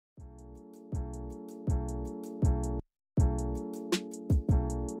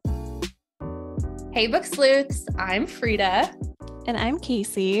Hey, Book Sleuths, I'm Frida. And I'm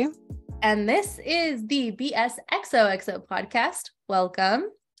Casey. And this is the BSXOXO podcast. Welcome.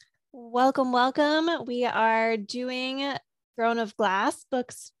 Welcome. We are doing Throne of Glass,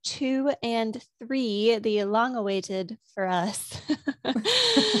 books 2 and 3, the long-awaited for us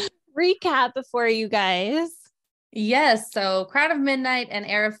recap for you guys. Yes, so Crown of Midnight and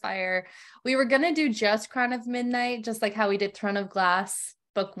Heir of Fire. We were going to do just Crown of Midnight, just like how we did Throne of Glass,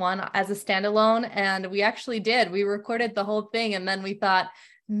 book 1 as a standalone. And we actually did. We recorded the whole thing. And then we thought,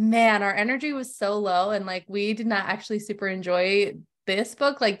 man, our energy was so low. And like, we did not actually super enjoy this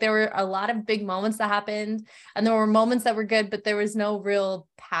book. Like there were a lot of big moments that happened and there were moments that were good, but there was no real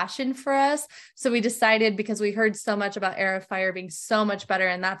passion for us. So we decided, because we heard so much about Heir of Fire being so much better,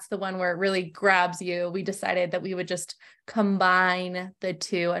 and that's the one where it really grabs you, we decided that we would just combine the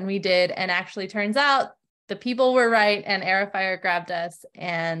two, and we did. And actually turns out the people were right and Heir of Fire grabbed us.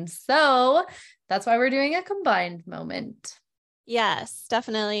 And so that's why we're doing a combined moment. Yes,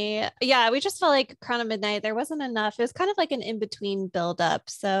 definitely. Yeah, we just felt like Crown of Midnight, there wasn't enough. It was kind of like an in-between build-up.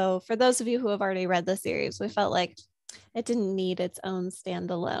 So for those of you who have already read the series, we felt like it didn't need its own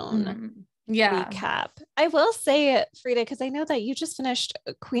standalone recap. I will say, Frida, because I know that you just finished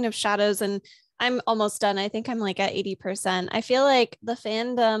Queen of Shadows and I'm almost done. I think I'm like at 80%. I feel like the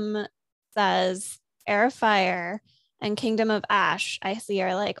fandom says Heir of Fire and Kingdom of Ash, I see,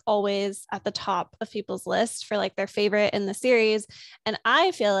 are like always at the top of people's list for like their favorite in the series. And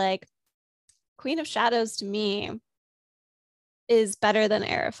I feel like Queen of Shadows to me is better than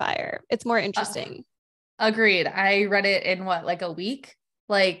Heir of Fire. It's more interesting. Agreed. I read it in like a week.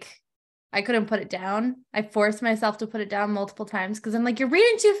 Like I couldn't put it down. I forced myself to put it down multiple times because I'm like, you're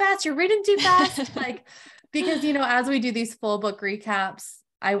reading too fast. Like, because, as we do these full book recaps,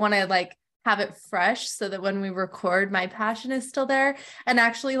 I want to like have it fresh so that when we record, my passion is still there. And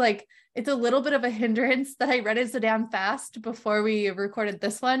actually, like, it's a little bit of a hindrance that I read it so damn fast before we recorded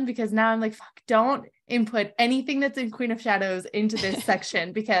this one, because now I'm like, fuck, don't input anything that's in Queen of Shadows into this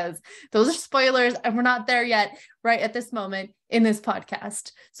section because those are spoilers and we're not there yet right at this moment in this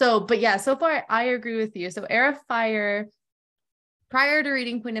podcast. So, but yeah, so far I agree with you. So Heir of Fire, prior to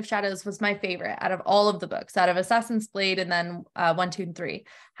reading Queen of Shadows, was my favorite out of all of the books, out of Assassin's Blade and then 1, 2, and 3.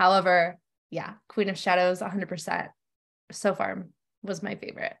 However, yeah, Queen of Shadows 100% so far was my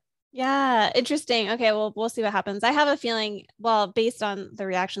favorite. Yeah, interesting. Okay, well, we'll see what happens. I have a feeling, well, based on the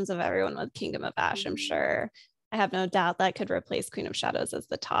reactions of everyone with Kingdom of Ash, I'm sure, I have no doubt that could replace Queen of Shadows as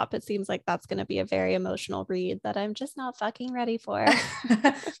the top. It seems like that's going to be a very emotional read that I'm just not fucking ready for.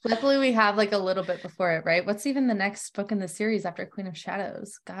 Luckily, we have like a little bit before it, right? What's even the next book in the series after Queen of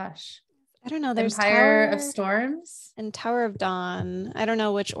Shadows? Gosh. I don't know. There's Empire of Storms and Tower of Dawn. I don't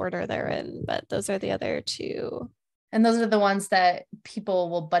know which order they're in, but those are the other two. And those are the ones that people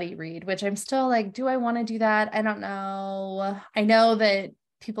will buddy read, which I'm still like, do I want to do that? I don't know. I know that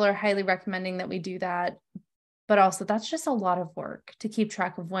people are highly recommending that we do that, but also that's just a lot of work to keep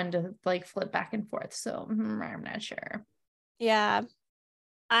track of when to like flip back and forth. So I'm not sure. Yeah,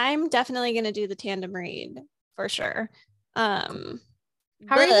 I'm definitely going to do the tandem read for sure.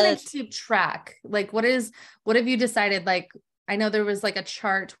 How are you going to keep track? Like, what have you decided? Like, I know there was like a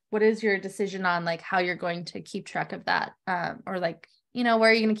chart. What is your decision on like how you're going to keep track of that? Or like, where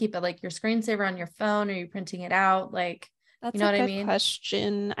are you going to keep it? Like your screensaver on your phone? Or are you printing it out? Like, that's what I mean?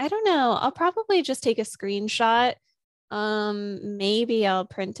 Question. I don't know. I'll probably just take a screenshot. Maybe I'll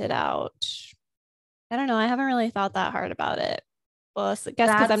print it out. I don't know. I haven't really thought that hard about it. Well, I guess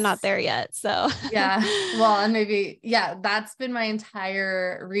because I'm not there yet. So yeah. Well, and maybe, yeah, that's been my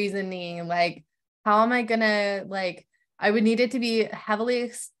entire reasoning. Like, how am I gonna like, I would need it to be heavily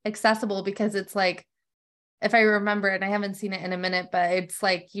accessible, because it's like, if I remember, and I haven't seen it in a minute, but it's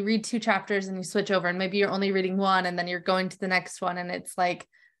like you read 2 chapters and you switch over and maybe you're only reading 1 and then you're going to the next one. And it's like,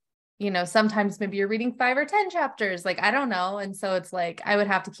 sometimes maybe you're reading 5 or 10 chapters, like, I don't know. And so it's like, I would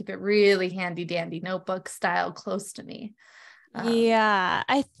have to keep it really handy dandy notebook style close to me. Yeah,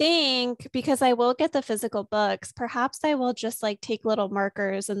 I think because I will get the physical books, perhaps I will just like take little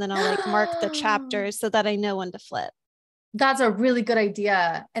markers and then I'll like mark the chapters so that I know when to flip. That's a really good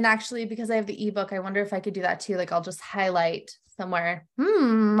idea. And actually, because I have the ebook, I wonder if I could do that too. Like I'll just highlight somewhere.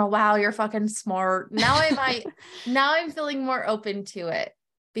 Wow, you're fucking smart. Now I'm feeling more open to it,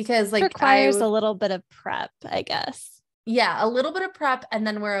 because like it requires a little bit of prep, I guess. Yeah, a little bit of prep and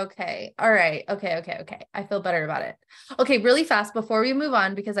then we're okay. All right. Okay. I feel better about it. Okay, really fast before we move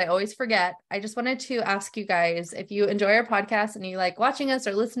on, because I always forget, I just wanted to ask you guys, if you enjoy our podcast and you like watching us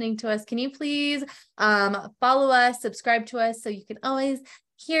or listening to us, can you please follow us, subscribe to us so you can always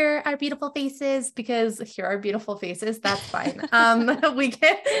hear our beautiful faces, because hear our beautiful faces, that's fine.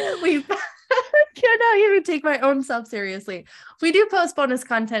 cannot even take my own self seriously. We do post bonus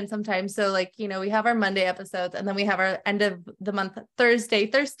content sometimes. So like, we have our Monday episodes and then we have our end of the month Thirsty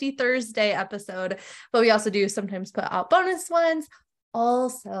Thursday episode, but we also do sometimes put out bonus ones.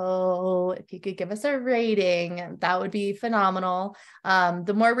 Also, if you could give us a rating, that would be phenomenal.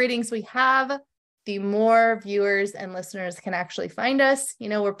 The more ratings we have, the more viewers and listeners can actually find us.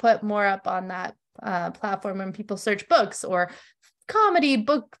 We're put more up on that platform when people search books or comedy,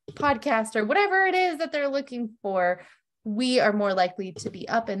 book, podcast, or whatever it is that they're looking for. We are more likely to be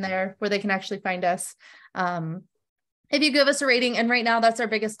up in there where they can actually find us. If you give us a rating, and right now that's our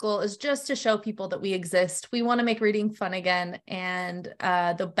biggest goal, is just to show people that we exist. We want to make reading fun again. And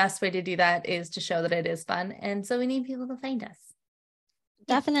the best way to do that is to show that it is fun. And so we need people to find us.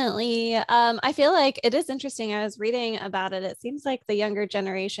 Definitely. I feel like it is interesting. I was reading about it. It seems like the younger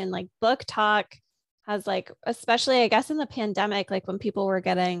generation, like book talk has like, especially I guess in the pandemic, like when people were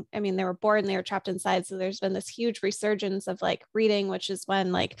they were bored and they were trapped inside. So there's been this huge resurgence of like reading, which is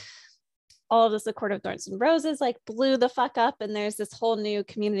when like all of this, A Court of Thorns and Roses, like blew the fuck up. And there's this whole new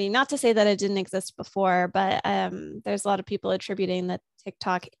community, not to say that it didn't exist before, but there's a lot of people attributing the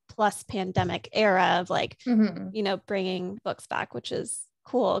TikTok plus pandemic era of like, bringing books back, which is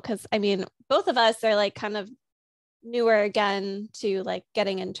cool. Cause both of us are like kind of newer again to like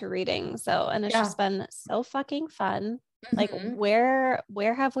getting into reading. So, and it's just been so fucking fun. Like where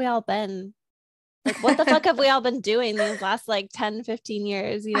have we all been? Like, what the fuck have we all been doing these last like 10, 15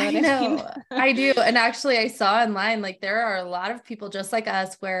 years? You know what I mean? I do. And actually I saw online, like there are a lot of people just like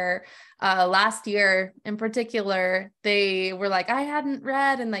us where last year in particular, they were like, I hadn't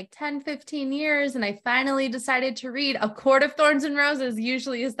read in like 10, 15 years. And I finally decided to read A Court of Thorns and Roses.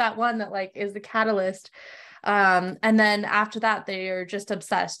 Usually is that one that like is the catalyst. And then after that, they are just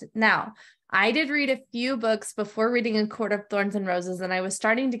obsessed. Now, I did read a few books before reading A Court of Thorns and Roses, and I was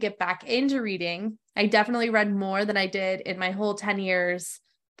starting to get back into reading. I definitely read more than I did in my whole 10 years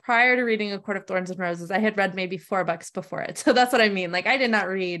prior to reading A Court of Thorns and Roses. I had read maybe 4 books before it. So that's what I mean. Like I did not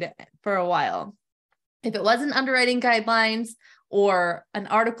read for a while. If it wasn't underwriting guidelines or an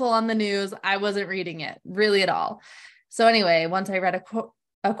article on the news, I wasn't reading it really at all. So anyway, once I read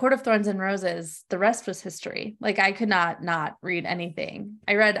A Court of Thorns and Roses, the rest was history. Like I could not read anything.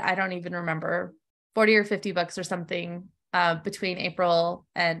 I read, I don't even remember, 40 or 50 books or something between April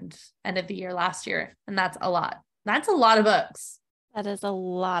and end of the year last year. And that's a lot. That's a lot of books. That is a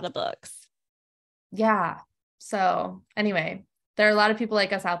lot of books. Yeah. So anyway, there are a lot of people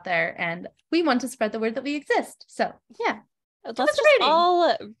like us out there and we want to spread the word that we exist. So yeah. Let's just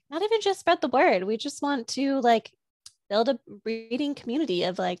all, not even just spread the word. We just want to like build a reading community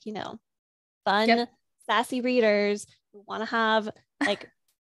of like, fun, sassy readers who want to have like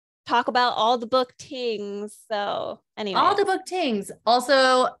talk about all the book things. So anyway, all the book things.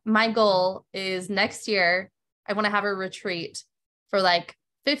 Also, my goal is next year, I want to have a retreat for like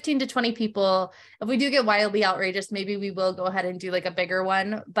 15 to 20 people. If we do get wildly outrageous, maybe we will go ahead and do like a bigger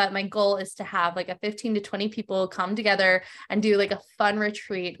one. But my goal is to have like a 15 to 20 people come together and do like a fun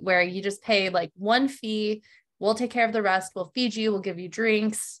retreat where you just pay like one fee. We'll take care of the rest. We'll feed you. We'll give you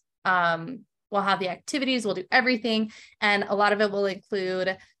drinks. We'll have the activities. We'll do everything. And a lot of it will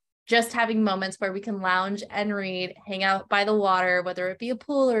include just having moments where we can lounge and read, hang out by the water, whether it be a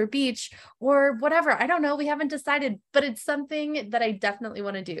pool or a beach or whatever. I don't know. We haven't decided, but it's something that I definitely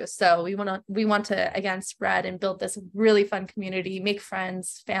want to do. So we want to, again, spread and build this really fun community, make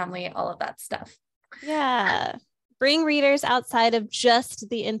friends, family, all of that stuff. Yeah. Bring readers outside of just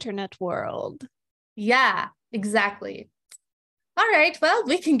the internet world. Yeah, exactly. All right. Well,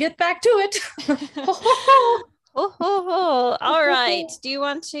 we can get back to it. All right. Do you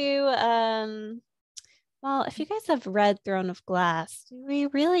want to, well, if you guys have read Throne of Glass, do we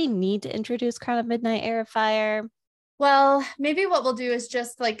really need to introduce Crown of Midnight, Heir of Fire? Well, maybe what we'll do is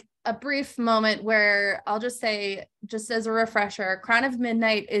just like a brief moment where I'll just say, just as a refresher, Crown of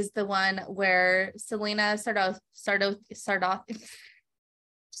Midnight is the one where Selena Sardothian?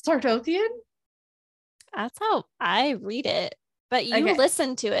 That's how I read it, but you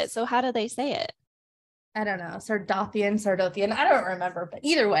listen to it. So how do they say it? I don't know. Sardothian. I don't remember, but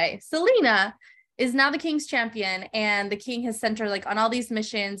either way, Selena is now the king's champion and the king has sent her like on all these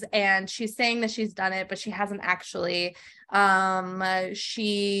missions and she's saying that she's done it, but she hasn't actually.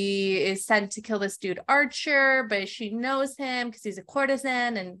 She is sent to kill this dude Archer, but she knows him because he's a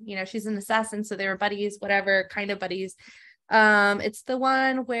courtesan and, she's an assassin. So they were buddies, whatever kind of buddies. It's the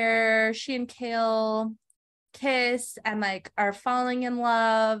one where she and Kale kiss and like are falling in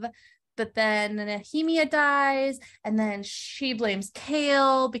love. But then Nehemia dies, and then she blames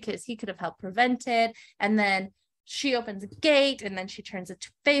Kale because he could have helped prevent it. And then she opens a gate and then she turns it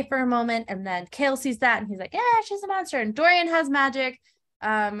to Faye for a moment. And then Kale sees that and he's like, yeah, she's a monster. And Dorian has magic.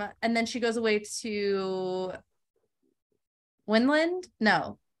 And then she goes away to Winland.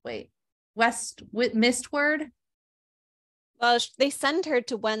 No, wait, Mistward. Well, they send her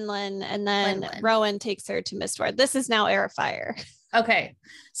to Wenlin, and then Rowan takes her to Mistward. This is now Heir of Fire. Okay,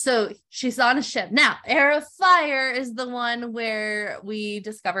 so she's on a ship. Now, Heir of Fire is the one where we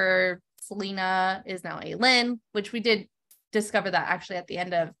discover Selena is now Aelin, which we did discover that actually at the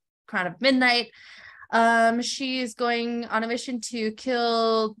end of Crown of Midnight. She's going on a mission to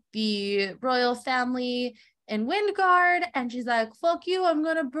kill the royal family in Windguard, and she's like, fuck you, I'm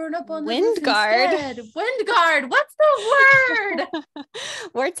gonna burn up on the Windguard. Windguard, what's the word?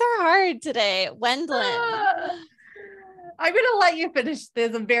 Words are hard today. Wendlin. I'm gonna let you finish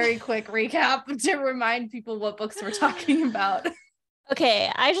this, a very quick recap to remind people what books we're talking about. Okay,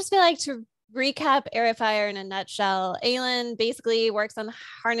 I just feel like to recap Heir of Fire in a nutshell, Aelin basically works on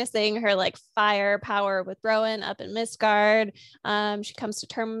harnessing her like fire power with Rowan up in Mistgard. She comes to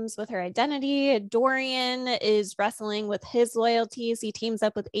terms with her identity. Dorian is wrestling with his loyalties. He teams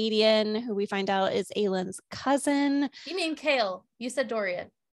up with Adian, who we find out is Aelin's cousin. You mean Kale? You said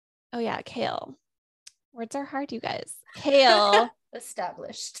Dorian. Oh yeah, Kale. Words are hard, you guys. Kale.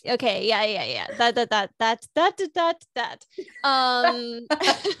 Established. Okay, yeah. That.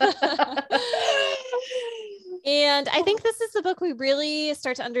 And I think this is the book we really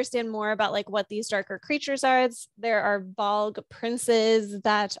start to understand more about like what these darker creatures are. There are Valg princes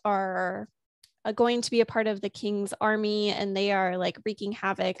that are going to be a part of the king's army, and they are like wreaking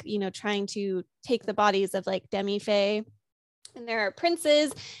havoc, trying to take the bodies of like demi-fae. And there are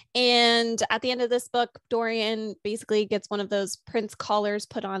princes, and at the end of this book, Dorian basically gets one of those prince collars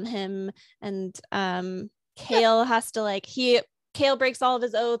put on him, and Kale has to Kale breaks all of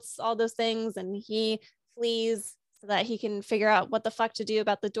his oaths, all those things, and he flees so that he can figure out what the fuck to do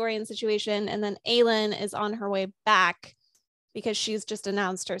about the Dorian situation. And then Aelin is on her way back because she's just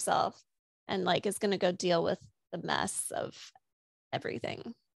announced herself and like is going to go deal with the mess of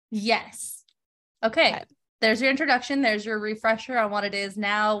everything. Yes. Okay. There's your introduction. There's your refresher on what it is.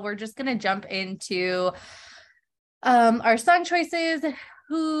 Now we're just going to jump into our song choices,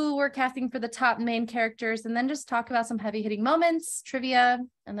 who we're casting for the top main characters, and then just talk about some heavy hitting moments, trivia,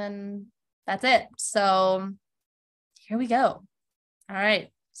 and then that's it. So here we go. All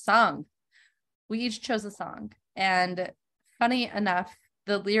right. Song. We each chose a song. And funny enough,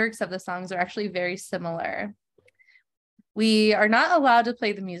 the lyrics of the songs are actually very similar. We are not allowed to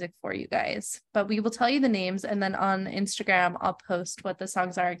play the music for you guys, but we will tell you the names, and then on Instagram, I'll post what the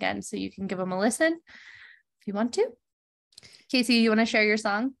songs are again, so you can give them a listen if you want to. Casey, you want to share your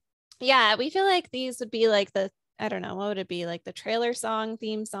song? Yeah, we feel like these would be like I don't know, what would it be? Like the trailer song,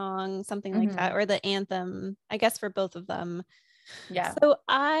 theme song, something like that, or the anthem, I guess, for both of them. Yeah. So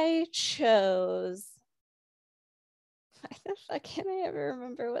I chose... Why the fuck can't I ever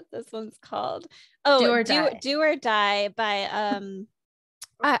remember what this one's called? Oh, Do or Die by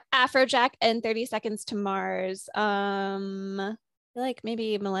Afrojack and 30 Seconds to Mars. I feel like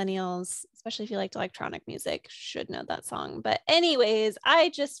maybe millennials, especially if you liked electronic music, should know that song. But anyways, I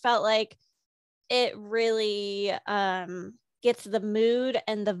just felt like it really gets the mood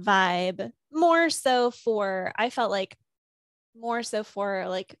and the vibe more so for like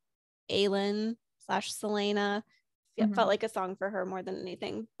Aelin / Selena. It felt like a song for her more than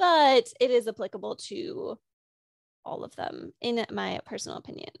anything, but it is applicable to all of them in my personal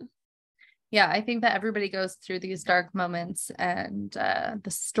opinion. Yeah, I think that everybody goes through these dark moments and the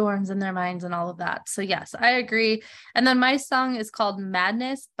storms in their minds and all of that. So yes, I agree. And then my song is called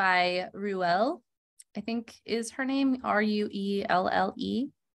Madness by Ruelle, I think is her name, Ruelle.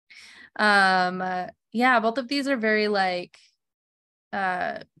 Yeah, both of these are very like,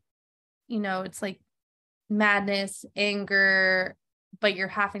 it's like madness, anger, but you're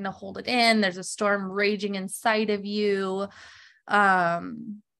having to hold it in. There's a storm raging inside of you.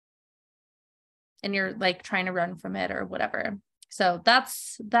 And you're like trying to run from it or whatever. So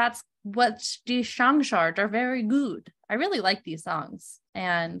that's what die Songchart are very good. I really like these songs,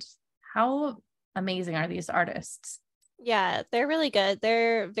 and how amazing are these artists? Yeah, they're really good.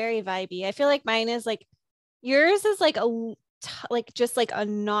 They're very vibey. I feel like mine is like, yours is like just like a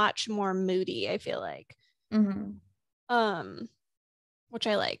notch more moody, I feel like. Which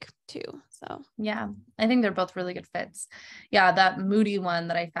I like too. So yeah, I think they're both really good fits. Yeah, that moody one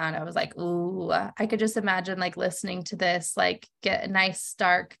that I found, I was like, ooh, I could just imagine like listening to this, like get a nice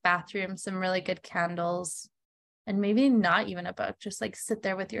dark bathroom, some really good candles, and maybe not even a book, just like sit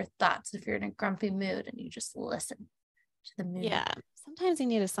there with your thoughts if you're in a grumpy mood and you just listen to the mood. Yeah, sometimes you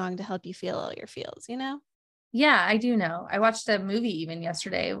need a song to help you feel all your feels, Yeah, I do know. I watched a movie even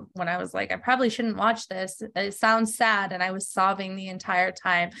yesterday when I was like, I probably shouldn't watch this. It sounds sad. And I was sobbing the entire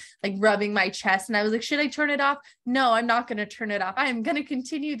time, like rubbing my chest. And I was like, should I turn it off? No, I'm not going to turn it off. I am going to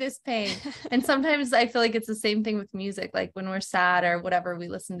continue this pain. And sometimes I feel like it's the same thing with music. Like when we're sad or whatever, we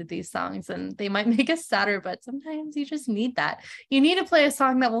listen to these songs and they might make us sadder, but sometimes you just need that. You need to play a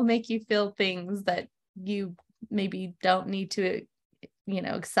song that will make you feel things that you maybe don't need to,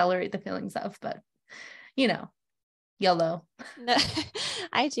 accelerate the feelings of, but YOLO. No,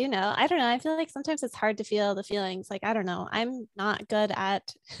 I do know. I don't know. I feel like sometimes it's hard to feel the feelings. Like, I don't know. I'm not good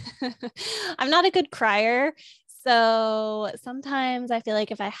at, I'm not a good crier. So sometimes I feel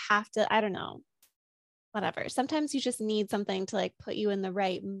like if I have to, I don't know, whatever. Sometimes you just need something to like put you in the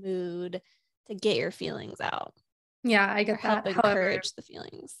right mood to get your feelings out. Yeah, I get or help that. encourage However, the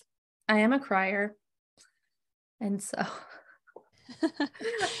feelings. I am a crier. And so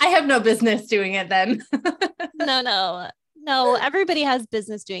I have no business doing it then. No, everybody has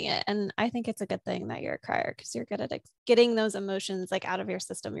business doing it. And I think it's a good thing that you're a crier because you're good at getting those emotions like out of your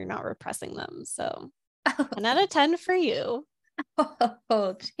system. You're not repressing them. So 10 out of 10 for you.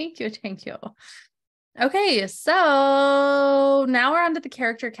 Oh, thank you. Thank you. Okay, so now we're on to the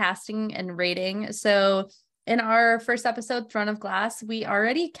character casting and rating. So in our first episode, Throne of Glass, we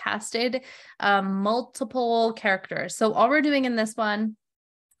already casted multiple characters. So all we're doing in this one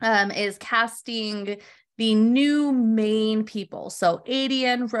is casting the new main people. So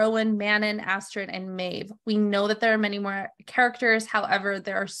Adian, Rowan, Manon, Astrid, and Maeve. We know that there are many more characters. However,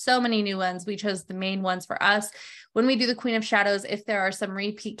 there are so many new ones. We chose the main ones for us. When we do the Queen of Shadows, if there are some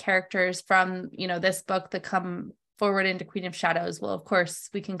repeat characters from, this book that come forward into Queen of Shadows, well, of course,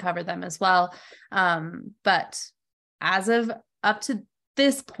 we can cover them as well. But as of up to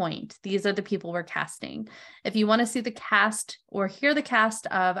this point, these are the people we're casting. If you want to see the cast or hear the cast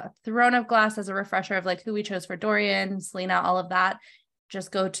of Throne of Glass as a refresher of like who we chose for Dorian, Selena, all of that, just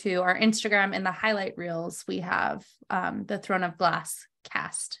go to our Instagram. In the highlight reels, we have the Throne of Glass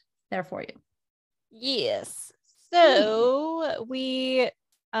cast there for you. Yes. So we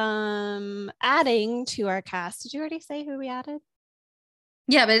adding to our cast. Did you already say who we added?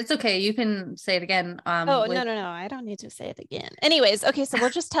 Yeah, but it's okay. You can say it again. No. I don't need to say it again. Anyways, okay, so we'll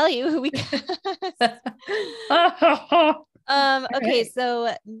just tell you who we cast. Okay,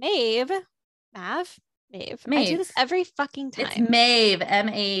 so Maeve. I do this every fucking time. It's Maeve,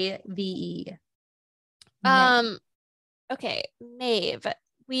 Mave. Okay, Maeve.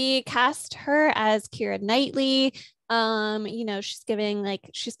 We cast her as Keira Knightley. She's giving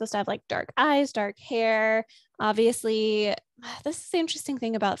she's supposed to have like dark eyes, dark hair. Obviously, this is the interesting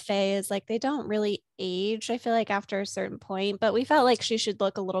thing about Faye is like they don't really age, I feel like after a certain point, but we felt like she should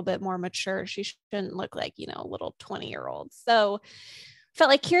look a little bit more mature. She shouldn't look like, a little 20-year-old. So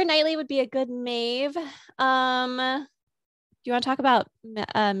felt like Keira Knightley would be a good Maeve. Do you want to talk about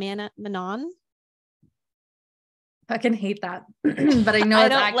Manon? I fucking hate that, but I know I it's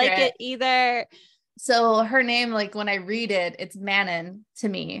don't accurate. like it either. So her name, like when I read it, it's Manon to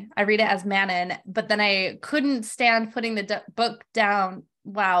me. I read it as Manon, but then I couldn't stand putting the book down.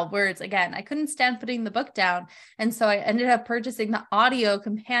 Wow, words again. I couldn't stand putting the book down. And so I ended up purchasing the audio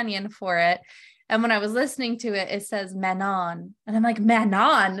companion for it. And when I was listening to it, it says Manon. And I'm like,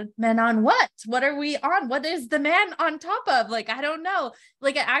 Manon what? What are we on? What is the man on top of? Like, I don't know.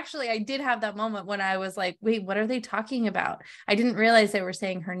 Like, I did have that moment when I was like, wait, what are they talking about? I didn't realize they were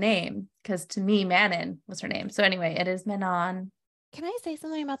saying her name because to me, Manon was her name. So anyway, it is Manon. Can I say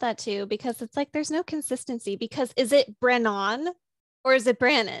something about that too? Because it's like, there's no consistency because is it Brennan or is it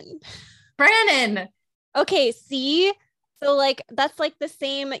Brannon? Brannon. Okay, see? So like that's like the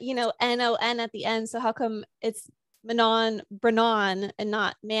same, N-O-N at the end. So how come it's Brennan and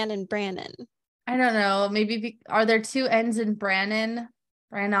not Brannon? I don't know. Maybe are there two N's in Brannon?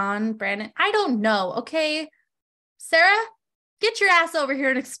 Brannon? I don't know. Okay. Sarah, get your ass over here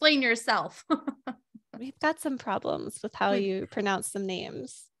and explain yourself. We've got some problems with how you pronounce some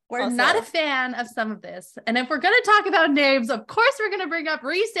names. We're also not a fan of some of this. And if we're going to talk about names, of course, we're going to bring up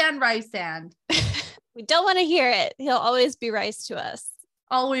Rysand. We don't want to hear it. He'll always be Rice to us.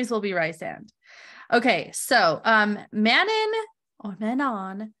 Always will be Rysand. Okay. So, Manon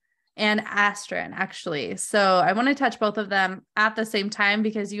and Astrid, actually. So I want to touch both of them at the same time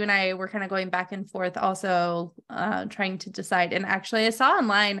because you and I were kind of going back and forth also trying to decide. And actually I saw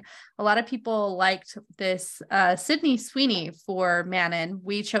online, a lot of people liked this Sydney Sweeney for Manon.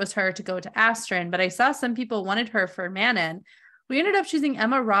 We chose her to go to Astrid, but I saw some people wanted her for Manon. We ended up choosing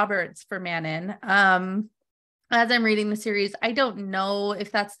Emma Roberts for Manon. As I'm reading the series, I don't know if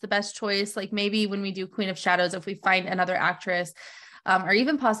that's the best choice. Like maybe when we do Queen of Shadows, if we find another actress or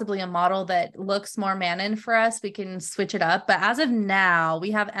even possibly a model that looks more Manon for us, we can switch it up. But as of now,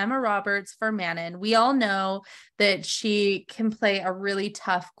 we have Emma Roberts for Manon. We all know that she can play a really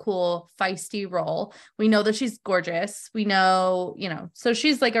tough, cool, feisty role. We know that she's gorgeous. We know, so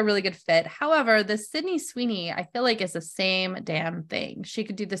she's like a really good fit. However, the Sydney Sweeney, I feel like is the same damn thing. She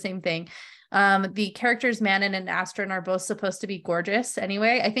could do the same thing. The characters Manon and Astrid are both supposed to be gorgeous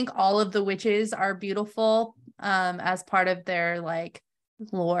anyway. I think all of the witches are beautiful as part of their like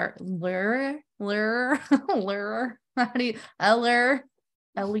lure. How do you allure?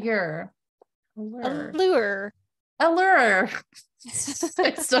 I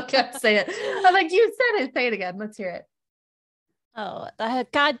still can't say it. I'm like, you said it. Say it again. Let's hear it. Oh,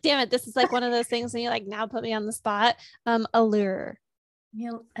 God damn it. This is like one of those things when you like now put me on the spot. Allure.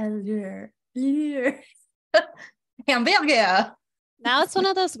 Allure. Hamburger. Now it's one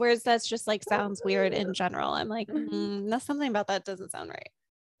of those words that's just like sounds weird in general. I'm like, that's something about that doesn't sound right.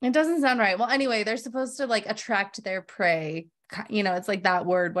 It doesn't sound right. Well, anyway, they're supposed to like attract their prey. It's like that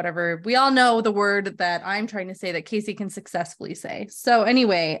word, whatever. We all know the word that I'm trying to say that Casey can successfully say. So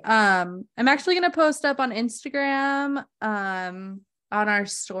anyway, I'm actually going to post up on Instagram, on our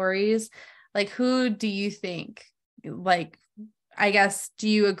stories. Like, who do you think, like, I guess, do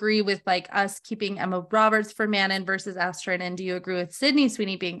you agree with like us keeping Emma Roberts for Manon versus Astrid? And do you agree with Sydney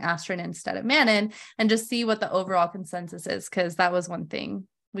Sweeney being Astrid instead of Manon? And just see what the overall consensus is. Cause that was one thing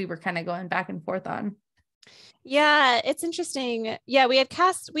we were kind of going back and forth on. Yeah, it's interesting. Yeah, we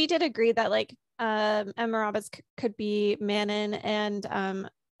did agree that like Emma Roberts could be Manon and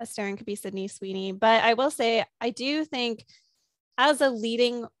Astrid could be Sydney Sweeney. But I will say, I do think as a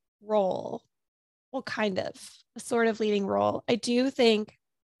leading role, well, kind of a sort of leading role, I do think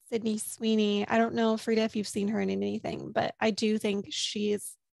Sydney Sweeney, I don't know, Frida, if you've seen her in anything, but I do think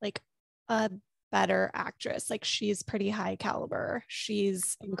she's like a better actress. Like she's pretty high caliber.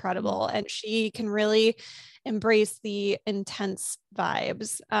 She's incredible. And she can really embrace the intense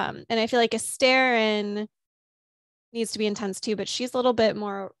vibes. And I feel like Astrid needs to be intense too, but she's a little bit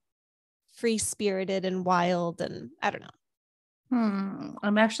more free-spirited and wild. And I don't know.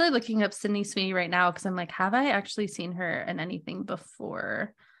 I'm actually looking up Sydney Sweeney right now because I'm like, have I actually seen her in anything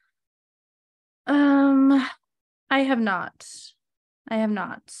before? I have not.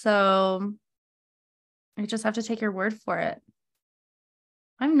 So I just have to take your word for it.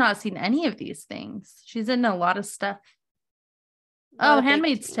 I've not seen any of these things. She's in a lot of stuff. Oh,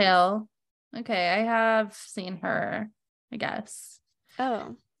 Handmaid's Tale. Okay, I have seen her, I guess.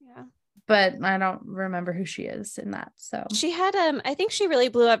 Oh, yeah. But I don't remember who she is in that. So she had I think she really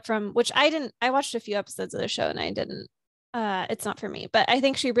blew up from, which I watched a few episodes of the show and I didn't it's not for me, but I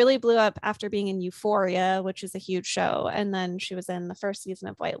think she really blew up after being in Euphoria, which is a huge show, and then she was in the first season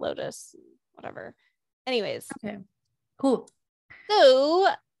of White Lotus, whatever. Anyways, okay, cool. So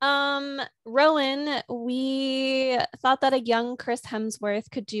Rowan, we thought that a young Chris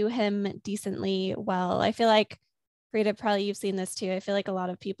Hemsworth could do him decently well. I feel like, Rita, probably you've seen this too. I feel like a lot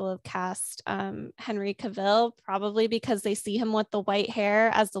of people have cast Henry Cavill, probably because they see him with the white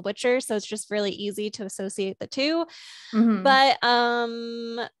hair as the Witcher. So it's just really easy to associate the two. But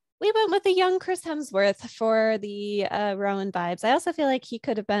we went with a young Chris Hemsworth for the Rowan vibes. I also feel like he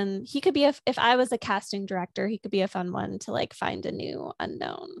could be, if I was a casting director, he could be a fun one to like find a new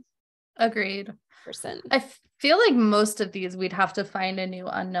unknown. Agreed. Person. I feel like most of these we'd have to find a new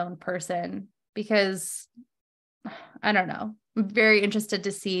unknown person because I don't know. I'm very interested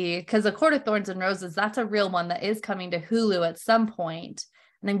to see, because A Court of Thorns and Roses, that's a real one that is coming to Hulu at some point.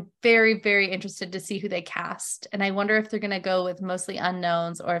 And I'm very, very interested to see who they cast. And I wonder if they're going to go with mostly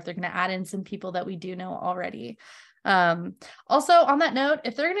unknowns or if they're going to add in some people that we do know already. Also, on that note,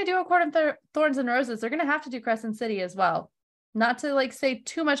 if they're going to do A Court of Thorns and Roses, they're going to have to do Crescent City as well. Not to like say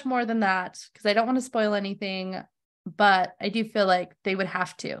too much more than that, because I don't want to spoil anything, but I do feel like they would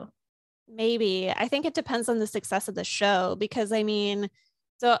have to. Maybe. I think it depends on the success of the show, because I mean,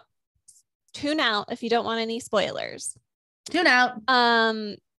 so tune out if you don't want any spoilers. Tune out.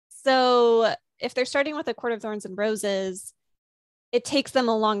 So if they're starting with A Court of Thorns and Roses, it takes them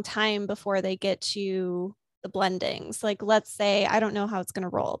a long time before they get to the blendings. Like, let's say, I don't know how it's going to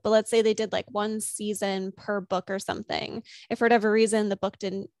roll, but let's say they did like one season per book or something. If for whatever reason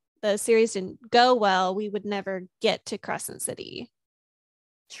the series didn't go well, we would never get to Crescent City.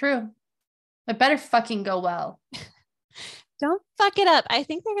 True. It better fucking go well. Don't fuck it up. I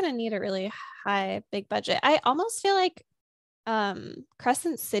think they're going to need a really high, big budget. I almost feel like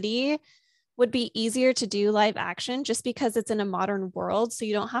Crescent City would be easier to do live action just because it's in a modern world. So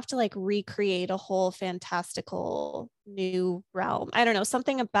you don't have to like recreate a whole fantastical new realm. I don't know,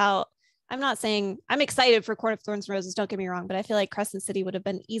 something about I'm not saying I'm excited for Court of Thorns and Roses, don't get me wrong, but I feel like Crescent City would have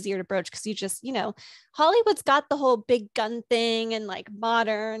been easier to broach because you just, Hollywood's got the whole big gun thing and like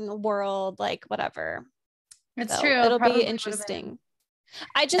modern world, like whatever. It's So true. it'll be Probably would have been. interesting.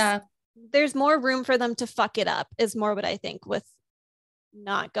 I just, Yeah. there's more room for them to fuck it up, is more what I think with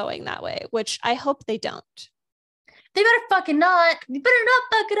not going that way, which I hope they don't. They better fucking not. You better not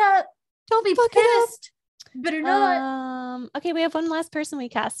fuck it up. Don't be pissed. Better not. Okay, we have one last person we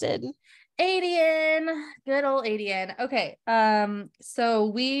casted. Adian, good old Adian. Okay, so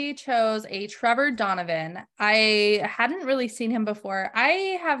we chose a Trevor Donovan. I hadn't really seen him before.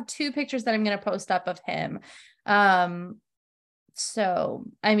 I have 2 pictures that I'm gonna post up of him. So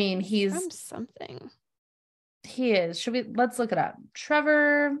I mean, he's from something. He is. Let's look it up.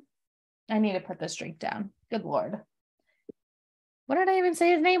 Trevor. I need to put this drink down. Good Lord. What did I even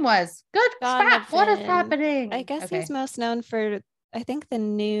say his name was? Good crap. What is happening? I guess he's most known for, I think,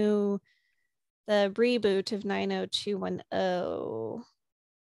 the reboot of 90210.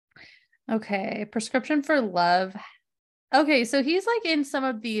 Okay. Prescription for Love. Okay. So he's like in some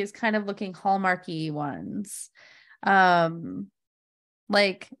of these kind of looking Hallmarky ones.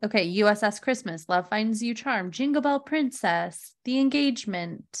 Like, okay, USS Christmas, Love Finds You Charm, Jingle Bell Princess, The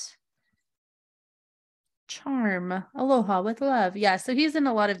Engagement, Charm, Aloha with Love. Yeah, so he's in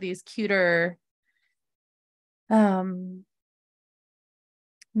a lot of these cuter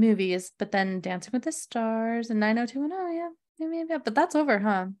movies, but then Dancing with the Stars and 90210, yeah. But that's over,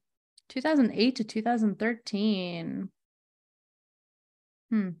 huh? 2008 to 2013.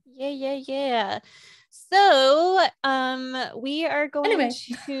 Yeah. So, we are going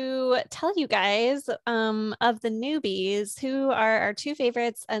to tell you guys of the newbies who are our 2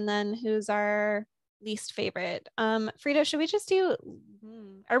 favorites and then who's our least favorite. Frida, should we just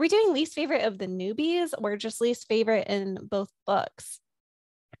are we doing least favorite of the newbies or just least favorite in both books?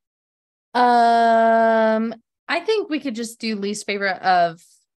 I think we could just do least favorite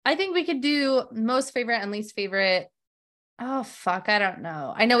I think we could do most favorite and least favorite. Oh, fuck. I don't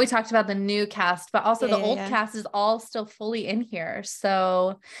know. I know we talked about the new cast, but also the old cast is all still fully in here.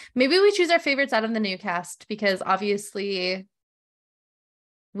 So maybe we choose our favorites out of the new cast because obviously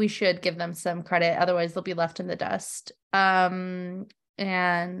we should give them some credit. Otherwise they'll be left in the dust. And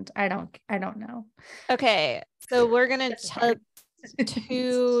I don't know. Okay. So we're going to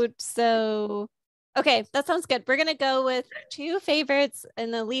okay, that sounds good. We're going to go with 2 favorites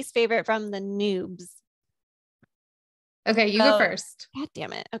and the least favorite from the noobs. Okay, you go first. God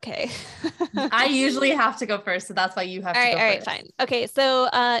damn it. Okay. I usually have to go first, so that's why you have to go first. All right, fine. Okay, so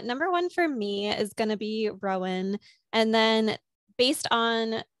number 1 for me is going to be Rowan. And then based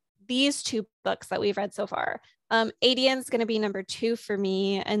on these 2 books that we've read so far, Adian's going to be number 2 for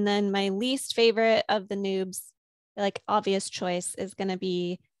me. And then my least favorite of the noobs, like obvious choice, is going to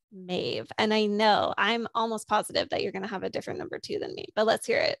be Maeve. And I know I'm almost positive that you're going to have a different number 2 than me, but let's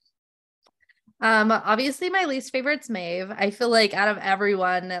hear it. Obviously my least favorite's Maeve. I feel like out of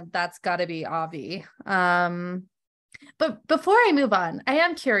everyone, that's gotta be Avi. But before I move on, I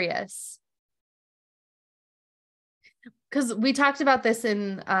am curious. Because we talked about this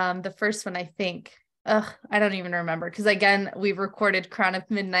in the first one, I think. I don't even remember. Because again, we recorded Crown of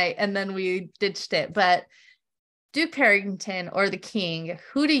Midnight and then we ditched it. But Duke Parrington or the King,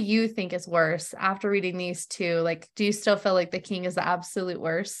 who do you think is worse after reading these 2? Like, do you still feel like the King is the absolute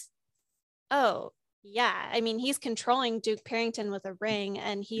worst? Oh, yeah. I mean, he's controlling Duke Parrington with a ring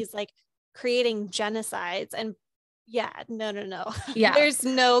and he's like creating genocides. And yeah, no. Yeah. There's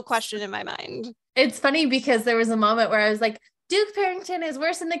no question in my mind. It's funny because there was a moment where I was like, Duke Parrington is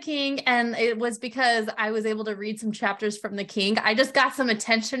worse than the King. And it was because I was able to read some chapters from the King. I just got some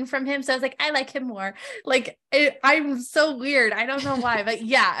attention from him. So I was like, I like him more. Like, I'm so weird. I don't know why, but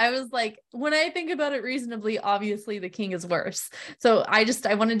yeah, I was like, when I think about it reasonably, obviously the King is worse. So I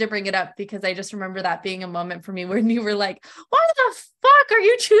wanted to bring it up because I just remember that being a moment for me when you were like, why the fuck are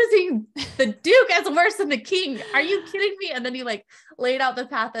you choosing the Duke as worse than the King? Are you kidding me? And then you like laid out the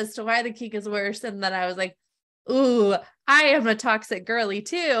path as to why the King is worse. And then I was like, ooh, I am a toxic girly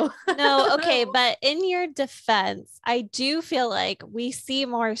too. No, okay, but in your defense, I do feel like we see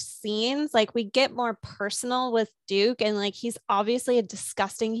more scenes, like we get more personal with Duke, and like he's obviously a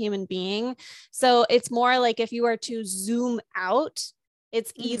disgusting human being. So it's more like if you were to zoom out,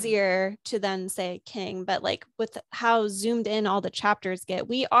 it's easier to then say King. But like with how zoomed in all the chapters get,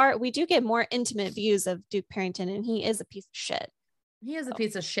 we do get more intimate views of Duke Parrington, and he is a piece of shit. He is a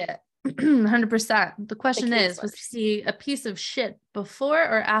piece of shit. 100%. The question is, was he a piece of shit before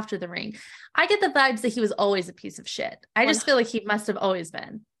or after the ring? I get the vibes that he was always a piece of shit. I just feel like he must have always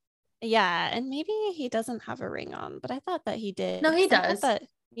been. Yeah, and maybe he doesn't have a ring on, but I thought that he did. No, he does.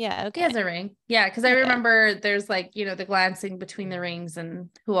 Yeah, He okay. has a ring. Yeah, because I Okay. remember there's like, the glancing between the rings and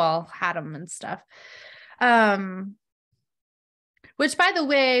who all had them and stuff. Um, which by the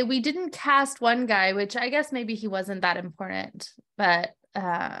way, we didn't cast one guy, which I guess maybe he wasn't that important, but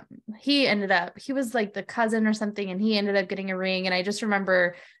he was like the cousin or something, and he ended up getting a ring. And I just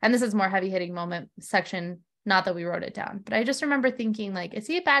remember, and this is more heavy hitting moment section, not that we wrote it down, but I just remember thinking, like, is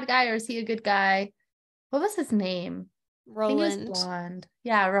he a bad guy or is he a good guy? What was his name? I think he was Roland. blonde.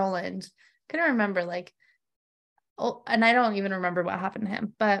 Yeah, Roland. Couldn't remember, like, oh, and I don't even remember what happened to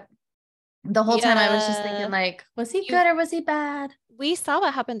him, but the whole time I was just thinking, Yeah. like, was he You good or was he bad? we saw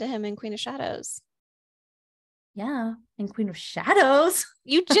what happened to him in Queen of Shadows. Yeah, and Queen of Shadows.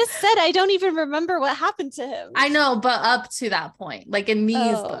 You just said I don't even remember what happened to him. I know, but up to that point, like in these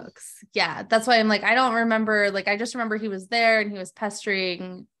Oh, books. Yeah, that's why I'm like, I don't remember. Like, I just remember he was there and he was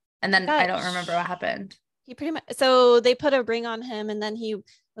pestering, and he then I got don't remember what happened. he pretty much so they put a ring on him and then he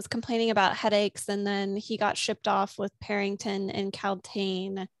was complaining about headaches and then he got shipped off with Parrington and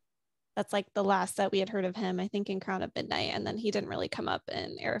Caltaine. That's like the last that we had heard of him, I think, in Crown of Midnight, and then he didn't really come up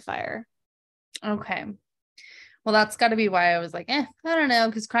in Heir of Fire. Okay. Well, that's got to be why I was like, I don't know,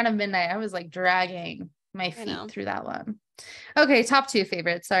 because Crown of Midnight, I was like dragging my I feet know. through that one. Okay, top two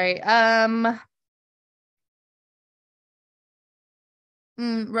favorites. Sorry.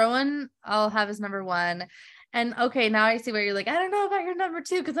 Rowan, I'll have as number one. And okay, now I see where you're like, I don't know about your number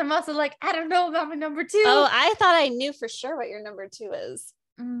two, because I'm also like, I don't know about my number two. Oh, I thought I knew for sure what your number two is.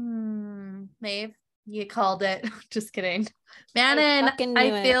 Maeve, you called it. Just kidding. I Manon, fucking I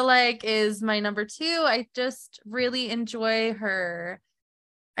knew it. feel like is my number two. I just really enjoy her.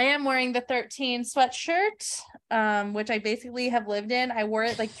 I am wearing the 13 sweatshirt, which I basically have lived in. I wore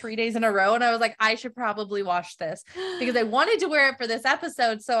it like 3 days in a row, and I was like, I should probably wash this because I wanted to wear it for this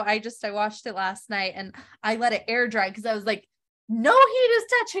episode. So I washed it last night and I let it air dry because I was like, no heat is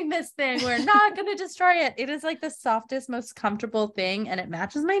touching this thing. We're not going to destroy it. It is like the softest, most comfortable thing, and it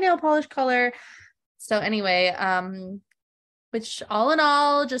matches my nail polish color. So anyway, which all in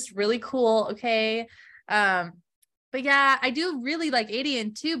all, just really cool. Okay. But yeah, I do really like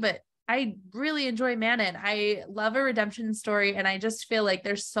Adian too, but I really enjoy Manon. I love a redemption story, and I just feel like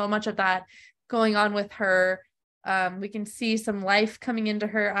there's so much of that going on with her. We can see some life coming into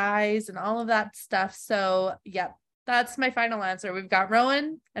her eyes and all of that stuff. So yeah, that's my final answer. We've got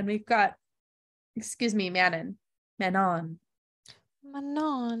Rowan and we've got, Manon. Manon.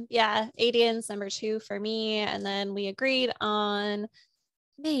 Manon. Yeah, Adian's number two for me. And then we agreed on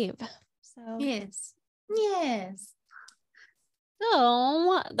Maeve. So Yes. Yes.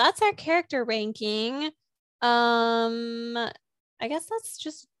 So that's our character ranking. I guess let's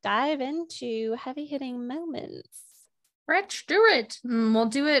just dive into heavy hitting moments. Let's do it. We'll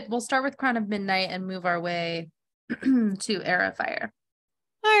do it. We'll start with Crown of Midnight and move our way to Heir of Fire.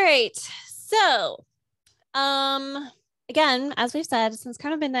 All right. So, again, as we've said, since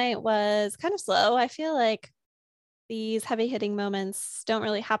Crown of Midnight was kind of slow, I feel like these heavy hitting moments don't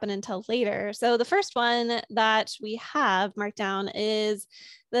really happen until later. So the first one that we have marked down is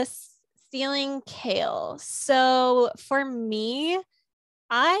this stealing Kale. So for me,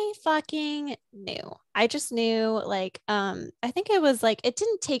 I fucking knew. I just knew, like, I think it was like it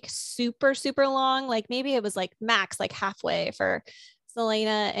didn't take super, super long. Like maybe it was like max like halfway for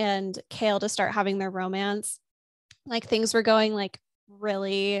Selena and Kale to start having their romance. Like things were going like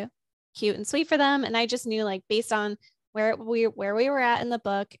really cute and sweet for them. And I just knew, like, based on where we were at in the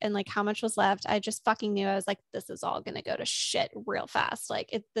book and like how much was left, I just fucking knew. I was like, this is all gonna go to shit real fast.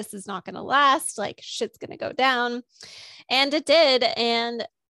 Like this is not gonna last. Like shit's gonna go down. And it did. And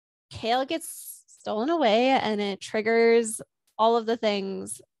Kale gets stolen away and it triggers all of the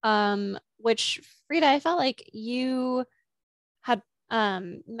things. Which Frida, I felt like you had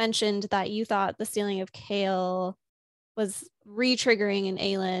mentioned that you thought the stealing of Kale was re-triggering in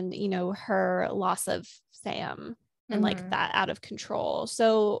Aelin, her loss of Sam and like that out of control.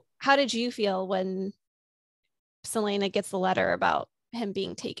 So how did you feel when Selena gets the letter about him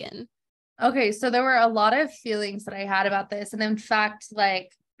being taken? Okay, so there were a lot of feelings that I had about this. And in fact,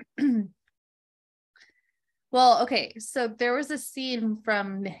 like, well, okay, so there was a scene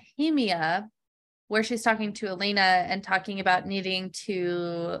from Nehemia where she's talking to Elena and talking about needing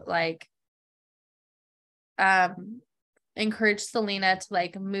to like encourage Selena to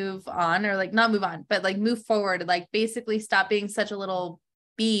like move on, or like not move on, but like move forward, like basically stop being such a little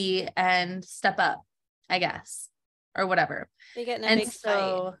bee and step up, I guess, or whatever. They get in a And big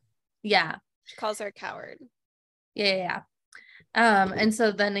so fight. yeah. She calls her a coward. Yeah. And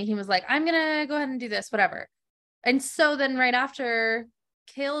so then he was like, I'm gonna go ahead and do this, whatever. And so then right after,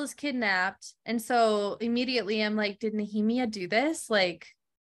 Kale is kidnapped. And so immediately I'm like, did Nehemia do this? Like,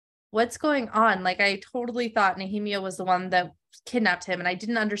 what's going on? Like, I totally thought Nehemia was the one that kidnapped him, and I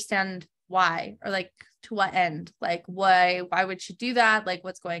didn't understand why, or like to what end. Like, why would she do that? Like,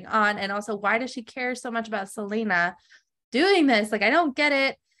 what's going on? And also, why does she care so much about Selena doing this? Like, I don't get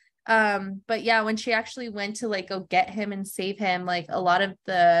it. But yeah, when she actually went to like go get him and save him, like a lot of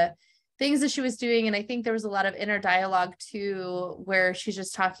the things that she was doing, and I think there was a lot of inner dialogue too, where she's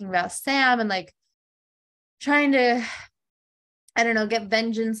just talking about Sam and like trying to, I don't know, get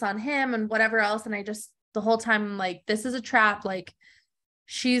vengeance on him and whatever else. And I just, the whole time, I'm like, this is a trap. Like,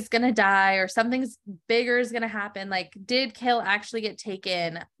 she's gonna die or something's bigger is gonna happen. Like, did Kale actually get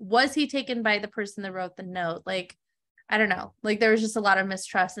taken? Was he taken by the person that wrote the note? Like, I don't know. Like, there was just a lot of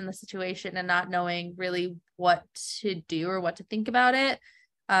mistrust in the situation and not knowing really what to do or what to think about it.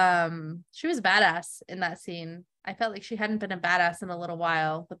 She was badass in that scene. I felt like she hadn't been a badass in a little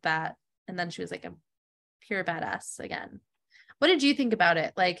while with that. And then she was like a pure badass again. What did you think about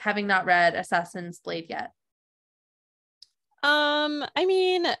it? Like, having not read Assassin's Blade yet? I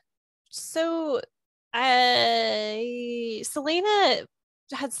mean, so Selena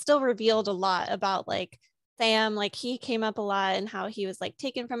had still revealed a lot about like Sam, like he came up a lot and how he was like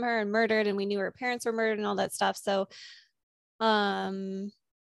taken from her and murdered, and we knew her parents were murdered and all that stuff. So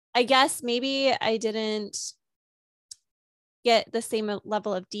I guess maybe I didn't get the same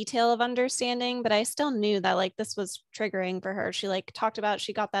level of detail of understanding, but I still knew that like this was triggering for her. She like talked about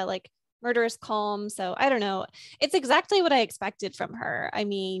she got that like murderous calm. So I don't know. It's exactly what I expected from her. I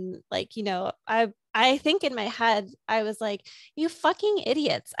mean, like, you know, I think in my head, I was like, you fucking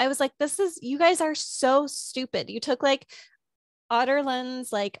idiots. I was like, this is, you guys are so stupid. You took like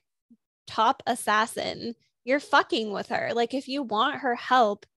Otterland's like top assassin. You're fucking with her. Like, if you want her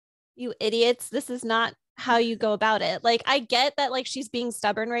help, you idiots, this is not how you go about it. Like, I get that like she's being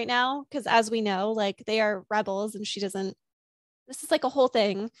stubborn right now because as we know, like they are rebels and she doesn't, this is like a whole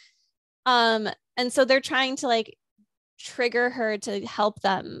thing. And so they're trying to like trigger her to help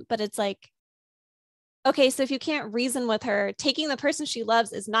them, but it's like, okay, so if you can't reason with her, taking the person she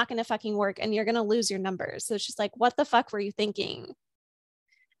loves is not going to fucking work and you're going to lose your numbers. So it's just like, what the fuck were you thinking?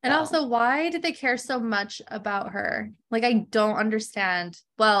 And also, why did they care so much about her? Like, I don't understand.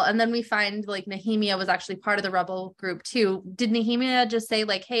 Well, and then we find like Nehemia was actually part of the rebel group too. Did Nehemia just say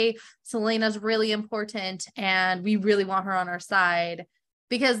like, hey, Selena's really important and we really want her on our side?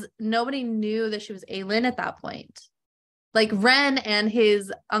 Because nobody knew that she was Aelin at that point. Like, Ren and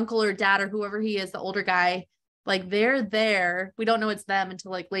his uncle or dad or whoever he is, the older guy, like they're there. We don't know it's them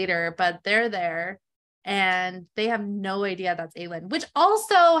until like later, but they're there and they have no idea that's Aelin. Which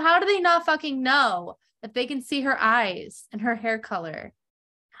also, how do they not fucking know if they can see her eyes and her hair color?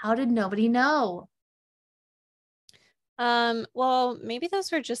 How did nobody know? Well, maybe those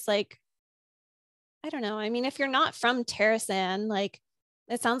were just like, I don't know. I mean, if you're not from Terrasan, like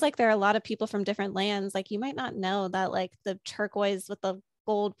it sounds like there are a lot of people from different lands. Like you might not know that like the turquoise with the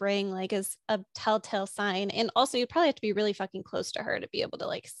gold ring like is a telltale sign. And also you'd probably have to be really fucking close to her to be able to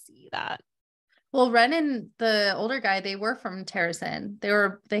like see that. Well, Ren and the older guy, they were from Terrasan.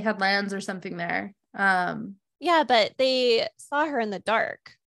 They had lands or something there. Yeah, but they saw her in the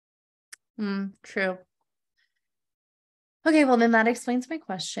dark. True. Okay, well then that explains my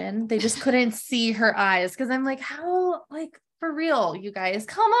question. They just couldn't see her eyes because I'm like, how, like, for real, you guys,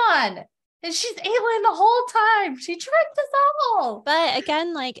 come on. And she's Aelin the whole time. She tricked us all. But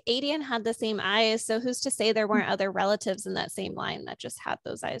again, like Adian had the same eyes, so who's to say there weren't other relatives in that same line that just had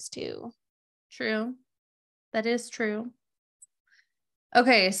those eyes too? True. That is true.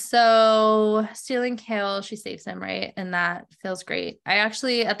 Okay, so stealing Kale, she saves him, right? And that feels great. I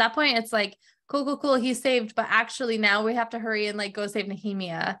actually, at that point, it's like, cool. He's saved, but actually now we have to hurry and like go save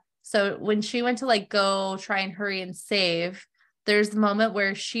Nehemia. So when she went to like go try and hurry and save, there's the moment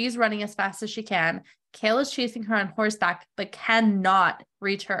where she's running as fast as she can. Kale is chasing her on horseback, but cannot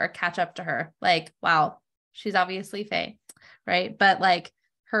reach her or catch up to her. Like, wow, she's obviously Fae, right? But like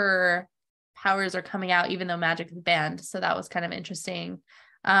her powers are coming out even though magic is banned. So that was kind of interesting.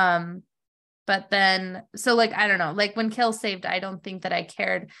 But then, so like, I don't know, like when Kale saved, I don't think that I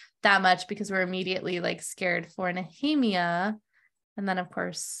cared that much because we're immediately like scared for Nehemia. And then of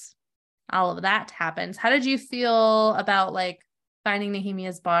course, all of that happens. How did you feel about like finding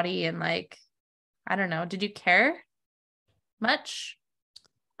Nehemia's body and like, I don't know, did you care much?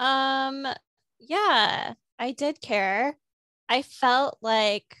 Yeah, I did care. I felt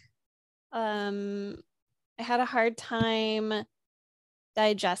like I had a hard time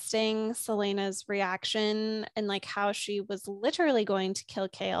digesting Selena's reaction and like how she was literally going to kill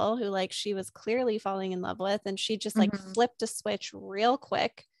Kale, who like she was clearly falling in love with, and she just like flipped a switch real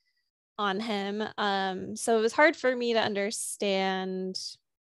quick on him. So it was hard for me to understand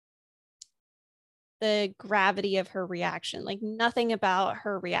the gravity of her reaction. Like nothing about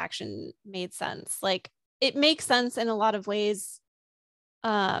her reaction made sense. Like it makes sense in a lot of ways,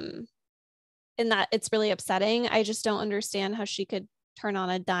 in that it's really upsetting. I just don't understand how she could turn on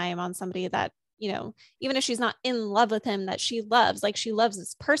a dime on somebody that, you know, even if she's not in love with him, that she loves, like she loves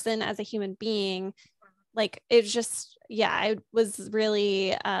this person as a human being. Like it's just, yeah, I was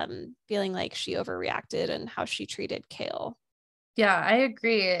really feeling like she overreacted and how she treated Kale. Yeah, I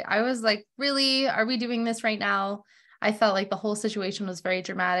agree. I was like, really? Are we doing this right now? I felt like the whole situation was very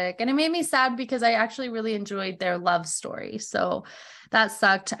dramatic and it made me sad because I actually really enjoyed their love story. So that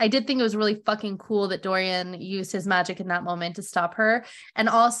sucked. I did think it was really fucking cool that Dorian used his magic in that moment to stop her. And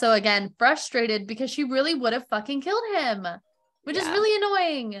also, again, frustrated because she really would have fucking killed him, which is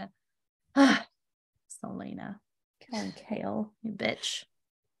really annoying. Selena killing Kale, you bitch.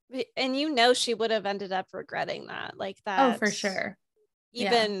 And you know she would have ended up regretting that, like that. Oh, for sure.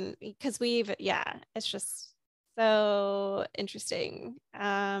 Even because it's just so interesting.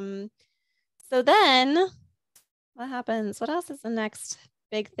 So then what happens? What else is the next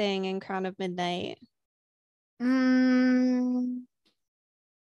big thing in Crown of Midnight?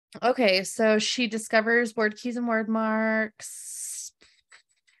 Okay, so she discovers word keys and word marks.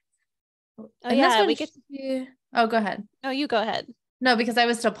 Oh, and yeah, we get. Oh, go ahead. No, you go ahead. No, because I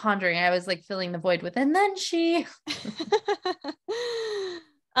was still pondering. I was like filling the void with, and then she.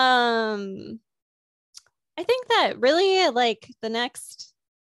 I think that really like the next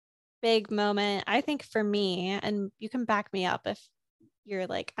big moment, I think for me, and you can back me up if you're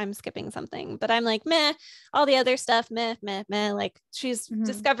like, I'm skipping something, but I'm like, meh, all the other stuff, meh, meh, meh. Like she's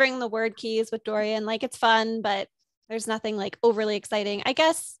discovering the word keys with Dorian. Like it's fun, but there's nothing like overly exciting. I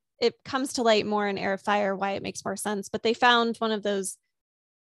guess it comes to light more in Heir of Fire why it makes more sense, but they found one of those,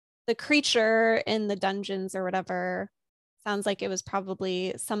 the creature in the dungeons or whatever. Sounds like it was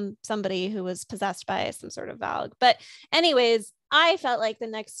probably somebody who was possessed by some sort of Valg. But anyways, I felt like the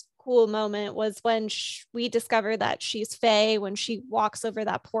next cool moment was when we discover that she's Fae when she walks over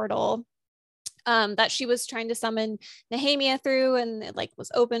that portal that she was trying to summon Nehemia through, and it like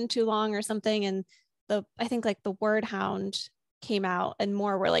was open too long or something. And I think like the word hound came out and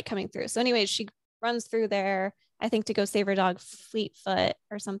more were like coming through. So anyways, she runs through there, I think to go save her dog Fleetfoot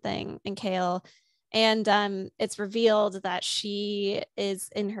or something, and Kale. And it's revealed that she is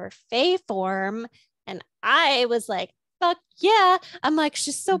in her Fae form. And I was like, fuck yeah. I'm like,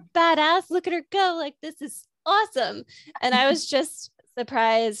 she's so badass. Look at her go. Like, this is awesome. And I was just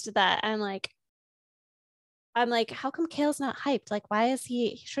surprised that I'm like, how come Kale's not hyped? Like, why is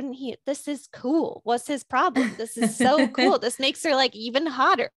shouldn't he? This is cool. What's his problem? This is so cool. This makes her like even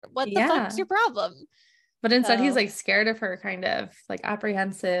hotter. What the fuck's your problem? But instead he's like scared of her, kind of like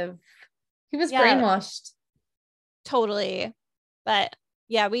apprehensive. He was brainwashed. Totally. But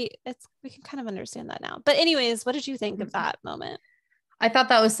yeah, we can kind of understand that now. But anyways, what did you think of that moment? I thought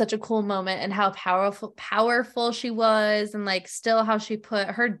that was such a cool moment, and how powerful she was, and like still how she put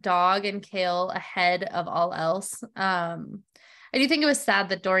her dog and Kale ahead of all else. I do think it was sad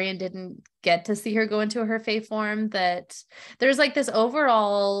that Dorian didn't get to see her go into her Fae form, that there's like this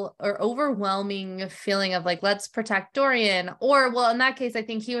overall or overwhelming feeling of like, let's protect Dorian. Or, well, in that case, I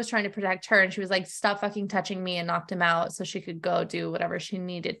think he was trying to protect her and she was like, stop fucking touching me, and knocked him out so she could go do whatever she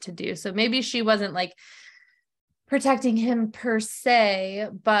needed to do. So maybe she wasn't like protecting him per se,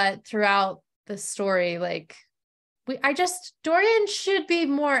 but throughout the story, like Dorian should be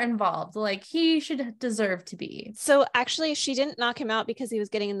more involved. Like he should deserve to be. So actually, she didn't knock him out because he was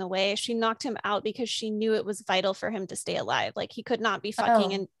getting in the way. She knocked him out because she knew it was vital for him to stay alive. Like he could not be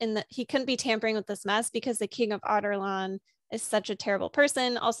fucking he couldn't be tampering with this mess because the King of Adarlan is such a terrible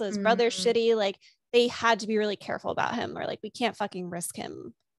person. Also, his brother's shitty. Like they had to be really careful about him, or like we can't fucking risk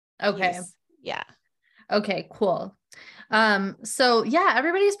him. Okay. Okay, cool. So yeah,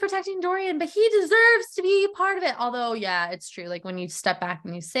 everybody's protecting Dorian, but he deserves to be part of it. Although, yeah, it's true. Like when you step back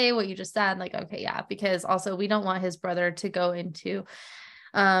and you say what you just said, like, okay, yeah, because also we don't want his brother to go into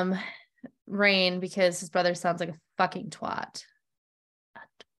Rain, because his brother sounds like a fucking twat.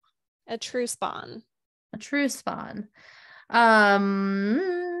 A true spawn. A true spawn.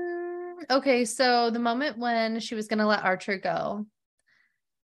 Okay, so the moment when she was gonna let Archer go,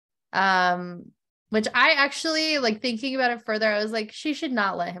 which I actually, like, thinking about it further, I was like, she should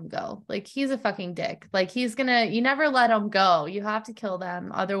not let him go. Like, he's a fucking dick. Like, you never let him go. You have to kill them.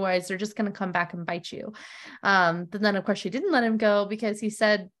 Otherwise, they're just going to come back and bite you. But then, of course, she didn't let him go because he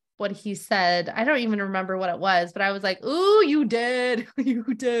said what he said. I don't even remember what it was, but I was like, ooh, you did.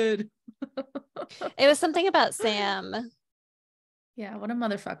 You did. It was something about Sam. Yeah, what a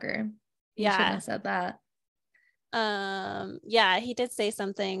motherfucker. He Yeah. shouldn't have said that. Yeah, he did say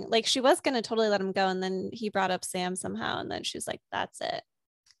something like she was gonna totally let him go, and then he brought up Sam somehow, and then she was like, that's it.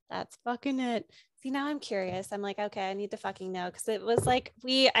 That's fucking it. See, now I'm curious. I'm like, okay, I need to fucking know. Cause it was like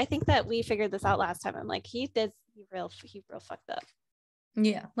I think that we figured this out last time. I'm like, he real fucked up.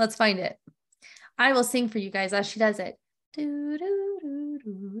 Yeah, let's find it. I will sing for you guys as she does it. Do, do, do,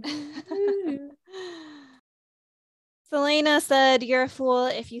 do, do, do. Selena said, you're a fool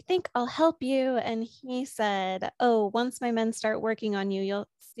if you think I'll help you. And he said, oh, once my men start working on you, you'll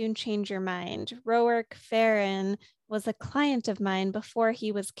soon change your mind. Roark Farron was a client of mine before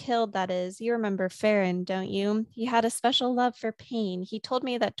he was killed, that is. You remember Farron, don't you? He had a special love for pain. He told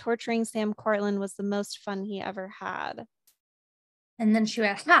me that torturing Sam Cortland was the most fun he ever had. And then she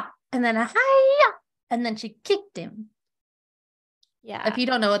went, ha, and then a hi, and then she kicked him. Yeah. If you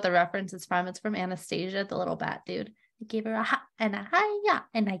don't know what the reference is from, it's from Anastasia, the little bat dude. I gave her a ha and a hi,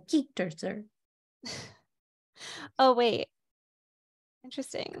 and I kicked her, sir. Oh, wait.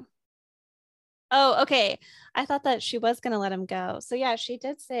 Interesting. Oh, okay. I thought that she was going to let him go. So yeah, she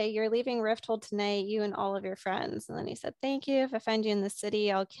did say, you're leaving Rifthold tonight, you and all of your friends. And then he said, thank you. If I find you in the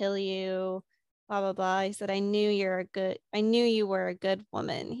city, I'll kill you. Blah, blah, blah. He said, I knew you were a good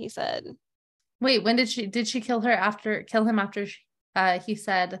woman. He said, wait, when did she kill him after he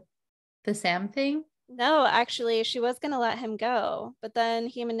said the Sam thing? no, actually, she was going to let him go, but then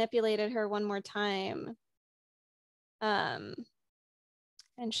he manipulated her one more time. And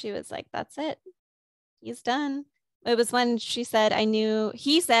she was like, that's it. He's done. It was when he said, I knew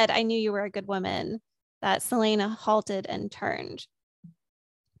you were a good woman, that Selena halted and turned.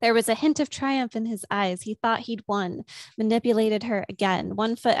 There was a hint of triumph in his eyes. He thought he'd won, manipulated her again.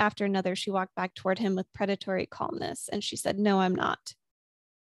 One foot after another, she walked back toward him with predatory calmness. And she said, no, I'm not.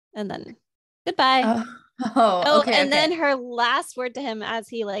 And then goodbye. Okay. And then her last word to him as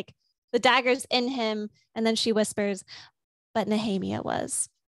he the dagger's in him. And then she whispers, but Nehemia was.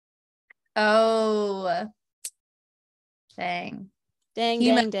 Oh, dang. Dang.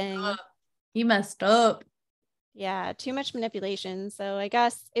 He messed up. Yeah, too much manipulation. So I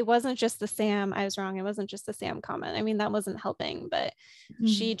guess it wasn't just the Sam. I was wrong. It wasn't just the Sam comment. I mean, that wasn't helping, but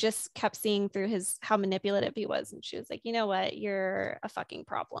she just kept seeing through how manipulative he was. And she was like, you know what? You're a fucking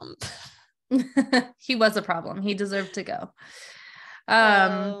problem. He was a problem. He deserved to go.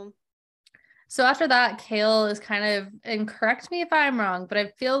 So after that, Kale is kind of, and correct me if I'm wrong, but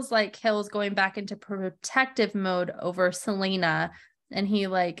it feels like Kale is going back into protective mode over Selena. And he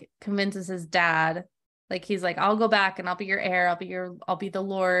convinces his dad, he's like, I'll go back and I'll be your heir. I'll be the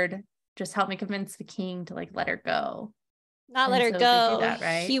Lord. Just help me convince the king to let her go. Not let her go. That,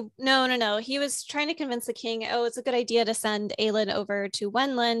 right? No. He was trying to convince the king, oh, it's a good idea to send Aelin over to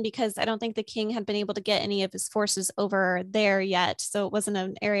Wenlin because I don't think the king had been able to get any of his forces over there yet. So it wasn't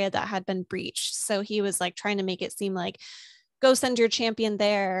an area that had been breached. So he was trying to make it seem like, go send your champion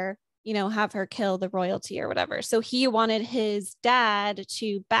there, have her kill the royalty or whatever. So he wanted his dad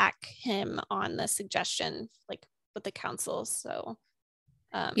to back him on the suggestion, with the council. So,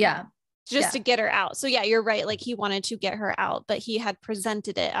 yeah. To get her out. So yeah, you're right. He wanted to get her out, but he had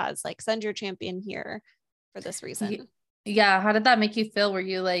presented it as send your champion here for this reason. Yeah. How did that make you feel? Were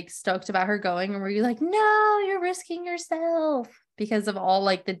you stoked about her going, or were you no, you're risking yourself because of all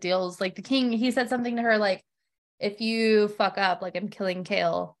the deals? The king, he said something to her if you fuck up, I'm killing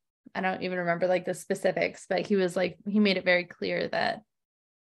Kale. I don't even remember the specifics, but he was he made it very clear that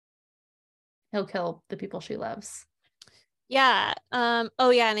he'll kill the people she loves. Yeah.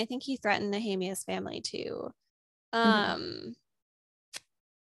 Oh yeah, and I think he threatened Nehemia's family too. I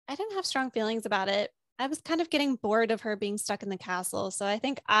didn't have strong feelings about it. I was kind of getting bored of her being stuck in the castle. So I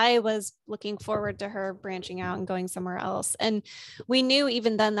think I was looking forward to her branching out and going somewhere else. And we knew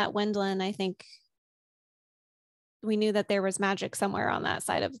even then that Wendelin, I think we knew that there was magic somewhere on that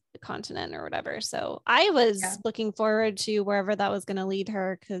side of the continent or whatever. So I was looking forward to wherever that was going to lead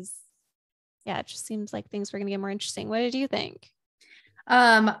her because yeah, it just seems like things were going to get more interesting. What did you think?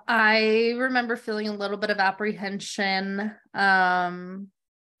 I remember feeling a little bit of apprehension.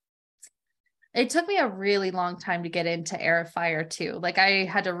 It took me a really long time to get into Heir of Fire too. I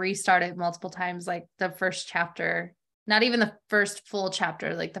had to restart it multiple times, the first chapter, not even the first full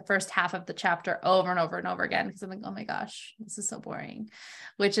chapter, the first half of the chapter over and over and over again. Cause I'm oh my gosh, this is so boring,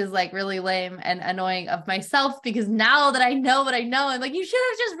 which is really lame and annoying of myself because now that I know what I know, I'm you should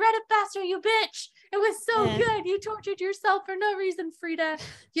have just read it faster, you bitch. It was so good. You tortured yourself for no reason, Frida.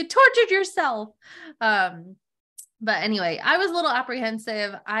 You tortured yourself. But anyway, I was a little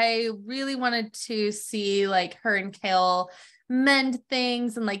apprehensive. I really wanted to see her and Kale mend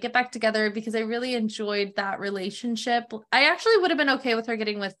things and get back together because I really enjoyed that relationship. I actually would have been okay with her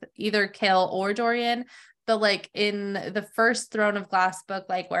getting with either Kale or Dorian, but like in the first Throne of Glass book,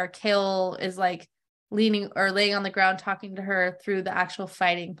 like where Kale is like leaning or laying on the ground talking to her through the actual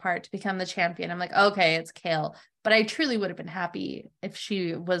fighting part to become the champion, I'm like, okay, it's Kale. But I truly would have been happy if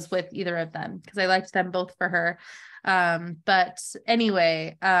she was with either of them because I liked them both for her. But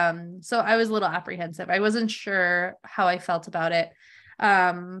anyway, so I was a little apprehensive. I wasn't sure how I felt about it.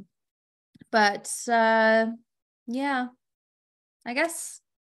 But yeah, I guess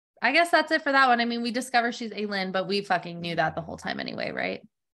that's it for that one. I mean, we discover she's Aelin, but we fucking knew that the whole time anyway, right?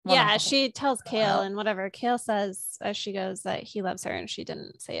 Well, yeah, she tells Kale, and whatever Kale says as she goes that he loves her, and she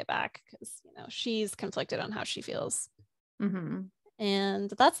didn't say it back because she's conflicted on how she feels. Mm-hmm.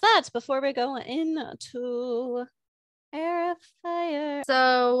 And that's that. Before we go into Heir of Fire.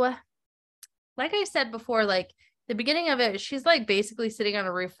 So, like I said before, like the beginning of it, she's like basically sitting on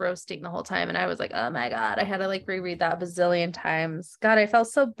a roof roasting the whole time, and I was like, oh my god, I had to like reread that a bazillion times. God, I felt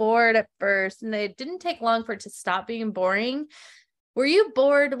so bored at first, and it didn't take long for it to stop being boring. Were you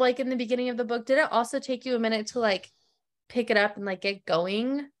bored like in the beginning of the book? Did it also take you a minute to like pick it up and like get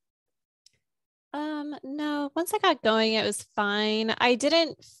going? No, once I got going, it was fine. I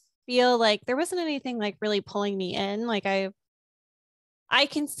didn't feel like there wasn't anything like really pulling me in. Like I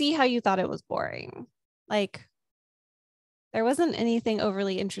can see how you thought it was boring. Like there wasn't anything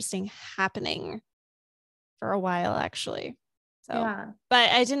overly interesting happening for a while, actually. So, Yeah. but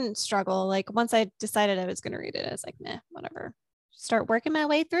I didn't struggle. Like once I decided I was going to read it, I was like, nah, whatever. Start working my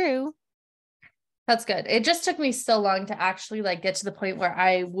way through. That's good. It just took me so long to actually like get to the point where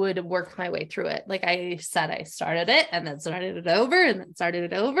I would work my way through it. Like I said, I started it and then started it over and then started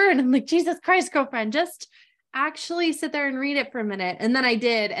it over. And I'm like, Jesus Christ, girlfriend, just actually sit there and read it for a minute. And then I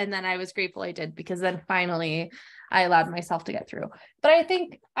did. And then I was grateful I did because then finally I allowed myself to get through. But I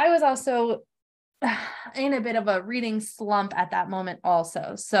think I was also in a bit of a reading slump at that moment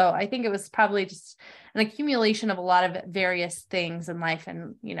also. So I think it was probably just an accumulation of a lot of various things in life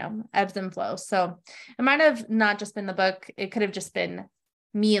and, ebbs and flows. So it might have not just been the book. It could have just been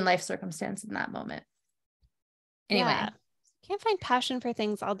me and life circumstance in that moment. Anyway. Yeah. Can't find passion for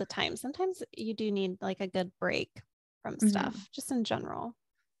things all the time. Sometimes you do need like a good break from stuff, just in general.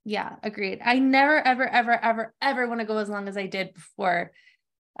 Yeah, agreed. I never, ever, ever, ever, ever want to go as long as I did before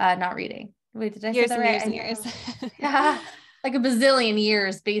not reading. Wait, did I say that right? Years and years. Yeah, like a bazillion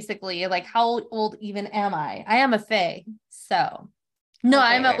years, basically. Like, how old even am I? I am a fae. So, no,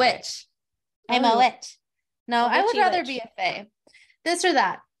 I'm a witch. I'm a witch. No, I would rather be a fae. This or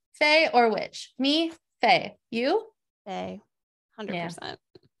that. Fae or witch? Me, fae. You? Fae. 100%. Yeah.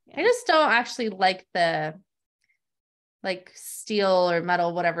 I just don't actually like the steel or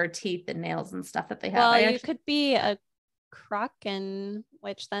metal, whatever, teeth and nails and stuff that they have. Well, you could be a Kraken,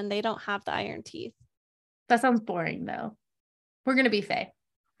 which then they don't have the iron teeth. That sounds boring though. We're gonna be fae.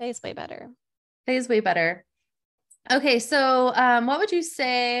 Fae's way better. Fae's way better. Okay, so what would you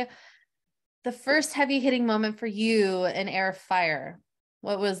say the first heavy hitting moment for you in Heir of Fire?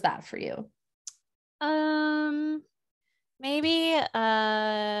 What was that for you? Maybe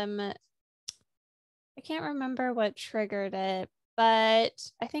I can't remember what triggered it, but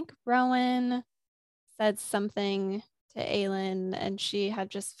I think Rowan said something to Aelin and she had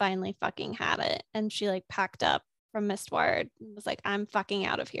just finally fucking had it. And she like packed up from Mistward and was like, I'm fucking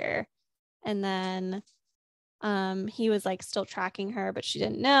out of here. And then he was like still tracking her, but she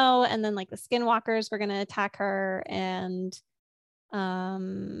didn't know. And then like the skinwalkers were going to attack her. And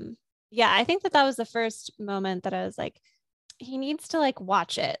yeah, I think that was the first moment that I was like, he needs to like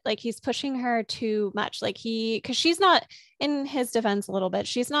watch it. Like he's pushing her too much. Like because she's not, in his defense a little bit,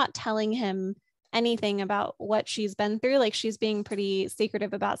 she's not telling him anything about what she's been through. Like she's being pretty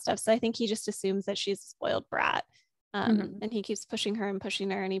secretive about stuff. So I think he just assumes that she's a spoiled brat. And he keeps pushing her,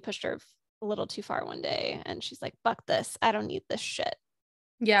 and he pushed her a little too far one day. And she's like, fuck this. I don't need this shit.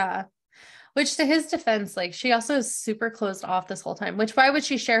 Yeah. Which to his defense, like she also is super closed off this whole time, which why would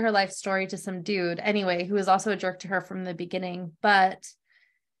she share her life story to some dude anyway, who was also a jerk to her from the beginning? But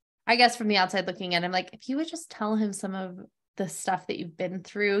I guess from the outside looking in, I'm like, if you would just tell him some of the stuff that you've been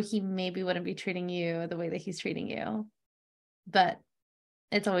through, he maybe wouldn't be treating you the way that he's treating you. But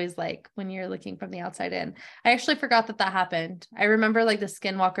it's always like when you're looking from the outside in. I actually forgot that happened. I remember like the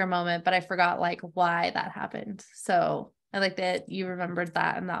skinwalker moment, but I forgot like why that happened. So I like that you remembered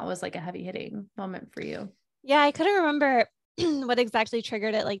that, and that was like a heavy hitting moment for you. Yeah, I couldn't remember what exactly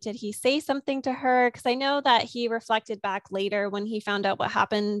triggered it. Like, did he say something to her? Because I know that he reflected back later when he found out what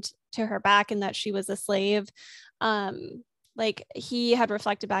happened to her back and that she was a slave. Like he had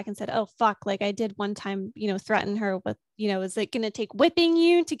reflected back and said, oh, fuck, like I did one time, threaten her with, is it going to take whipping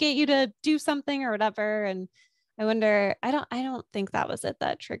you to get you to do something or whatever? And I wonder, I don't think that was it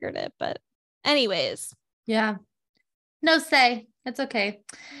that triggered it. But anyways, Yeah. No say. It's okay.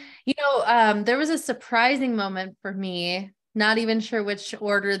 There was a surprising moment for me, not even sure which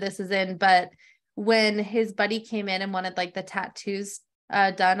order this is in, but when his buddy came in and wanted like the tattoos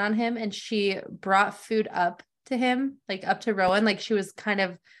done on him, and she brought food up to him, like up to Rowan, like she was kind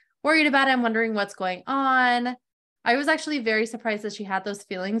of worried about him, wondering what's going on. I was actually very surprised that she had those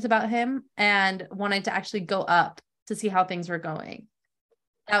feelings about him and wanted to actually go up to see how things were going.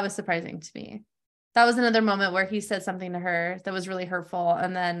 That was surprising to me. That was another moment where he said something to her that was really hurtful.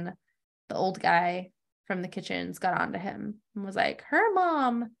 And then the old guy from the kitchens got onto him and was like, her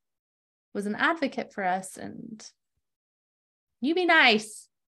mom was an advocate for us and you be nice.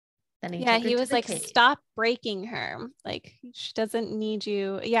 Then he took her he to was the like, cave. stop breaking her. Like, she doesn't need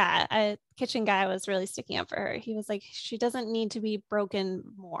you. Yeah. A kitchen guy was really sticking up for her. He was like, she doesn't need to be broken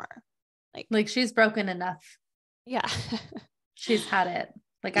more. Like she's broken enough. Yeah. She's had it.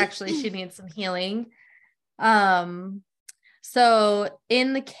 Like actually she needs some healing. So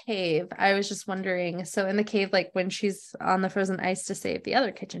in the cave, I was just wondering, so in the cave, like when she's on the frozen ice to save the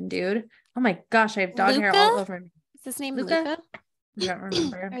other kitchen dude. Oh my gosh, I have dog hair all over me. Is his name Luca? Luca? I don't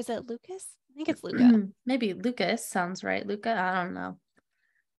remember. Or is it Lucas? I think it's Luca. Maybe Lucas sounds right. Luca, I don't know.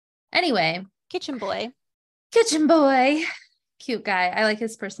 Anyway. Kitchen boy. Cute guy. I like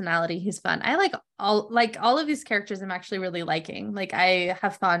his personality. He's fun. I like all of these characters I'm actually really liking. Like I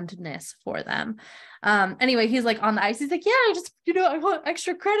have fondness for them. Anyway, he's like on the ice. He's like, yeah, I just, I want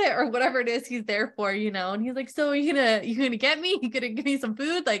extra credit or whatever it is he's there for, and he's like, so you gonna get me? You gonna give me some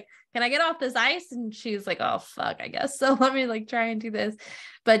food? Like, can I get off this ice? And she's like, oh fuck, I guess. So let me like try and do this.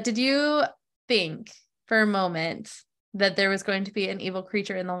 But did you think for a moment that there was going to be an evil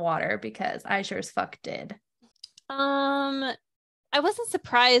creature in the water? Because I sure as fuck did. I wasn't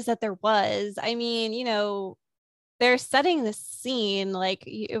surprised that there was. I mean, they're setting the scene. Like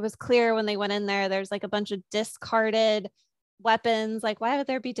it was clear when they went in there, there's like a bunch of discarded weapons. Like, why would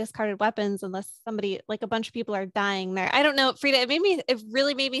there be discarded weapons unless somebody, like a bunch of people are dying there? I don't know, Frida, it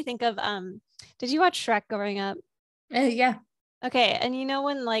really made me think of, did you watch Shrek growing up? Yeah. Okay. And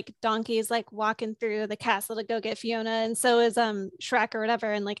when like Donkey is like walking through the castle to go get Fiona, and so is Shrek or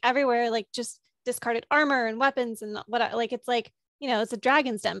whatever, and like everywhere, like just discarded armor and weapons and what, like it's like, it's a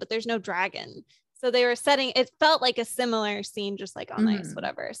dragon's den, but there's no dragon. So they were setting, it felt like a similar scene, just like on ice,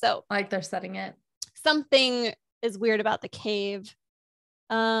 whatever. So like they're setting it. Something is weird about the cave.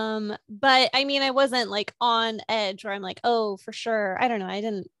 But I mean, I wasn't like on edge where I'm like, oh, for sure. I don't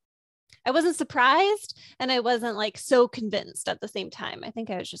know. I wasn't surprised, and I wasn't like so convinced at the same time. I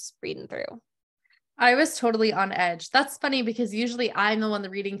think I was just reading through. I was totally on edge. That's funny because usually I'm the one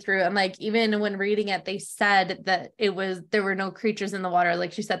reading through, and like even when reading it, they said that there were no creatures in the water.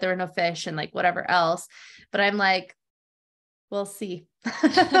 Like she said, there were no fish and like whatever else. But I'm like, we'll see.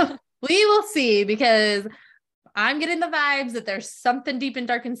 We will see, because I'm getting the vibes that there's something deep and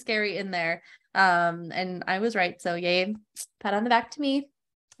dark and scary in there. And I was right. So yay, pat on the back to me.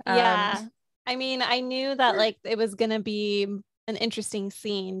 Yeah. I mean, I knew that like it was gonna be an interesting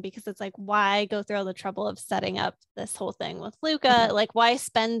scene, because it's like, why go through all the trouble of setting up this whole thing with Luca? Like, why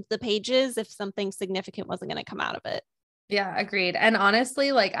spend the pages if something significant wasn't going to come out of it? Yeah, agreed. And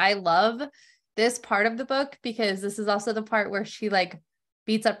honestly, like I love this part of the book, because this is also the part where she like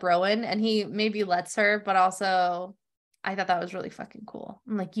beats up Rowan and he maybe lets her, but also I thought that was really fucking cool.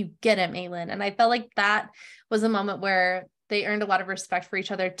 I'm like, you get him, Aelin. And I felt like that was a moment where they earned a lot of respect for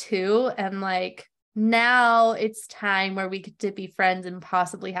each other too. And like, now it's time where we get to be friends and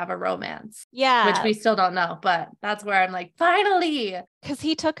possibly have a romance. Yeah. Which we still don't know, but that's where I'm like, finally. Because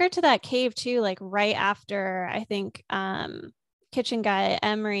he took her to that cave too, like right after, I think, kitchen guy,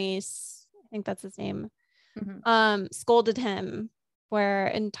 Emery's, I think that's his name, scolded him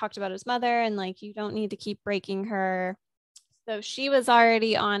and talked about his mother, and like, you don't need to keep breaking her. So she was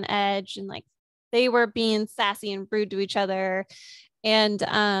already on edge, and like they were being sassy and rude to each other.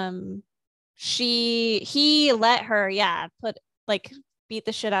 And he let her beat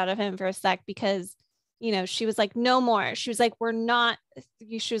the shit out of him for a sec, because she was like, no more. She was like, we're not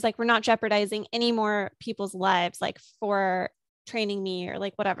jeopardizing any more people's lives like for training me or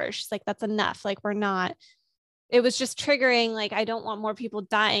like whatever. She's like, that's enough. Like, we're not. It was just triggering, like, I don't want more people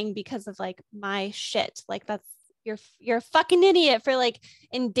dying because of like my shit. Like, that's you're a fucking idiot for like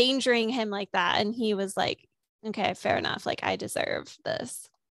endangering him like that. And he was like, okay, fair enough. Like, I deserve this.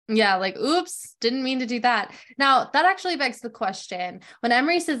 Yeah, like, oops, didn't mean to do that. Now, that actually begs the question. When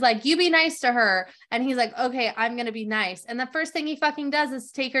Emery says, like, you be nice to her, and he's like, okay, I'm going to be nice. And the first thing he fucking does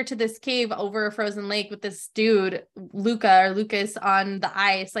is take her to this cave over a frozen lake with this dude, Lucas, on the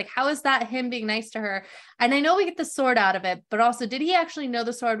ice. Like, how is that him being nice to her? And I know we get the sword out of it, but also, did he actually know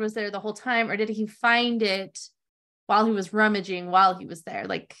the sword was there the whole time, or did he find it while he was rummaging while he was there?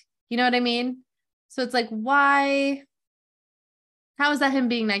 Like, you know what I mean? So it's like, why? How is that him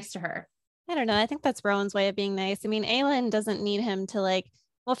being nice to her? I don't know. I think that's Rowan's way of being nice. I mean, Aelin doesn't need him to like,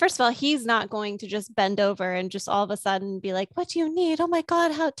 well, first of all, he's not going to just bend over and just all of a sudden be like, what do you need? Oh my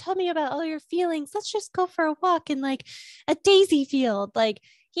God, tell me about all your feelings. Let's just go for a walk in like a daisy field. Like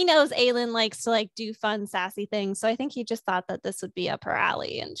he knows Aelin likes to like do fun, sassy things. So I think he just thought that this would be up her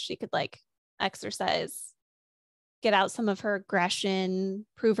alley and she could like exercise, get out some of her aggression,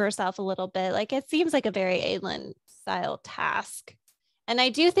 prove herself a little bit. Like it seems like a very Aelin style task. And I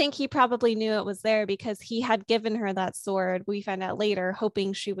do think he probably knew it was there because he had given her that sword, we find out later,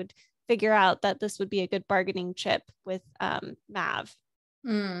 hoping she would figure out that this would be a good bargaining chip with Mav.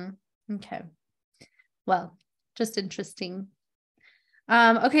 Okay. Well, just interesting.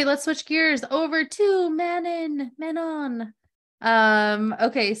 Okay, let's switch gears over to Manon.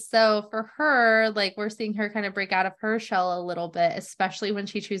 Okay, so for her, like we're seeing her kind of break out of her shell a little bit, especially when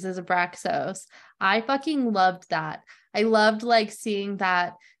she chooses Abraxos. I fucking loved that. I loved like seeing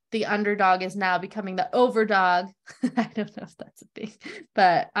that the underdog is now becoming the overdog. I don't know if that's a thing,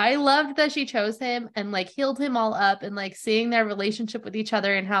 but I loved that she chose him and like healed him all up and like seeing their relationship with each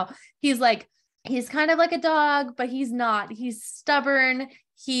other and how he's kind of like a dog, but he's not. He's stubborn.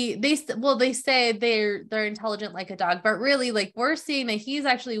 They say they're intelligent like a dog, but really like we're seeing that he's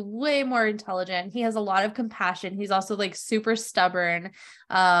actually way more intelligent. He has a lot of compassion. He's also like super stubborn,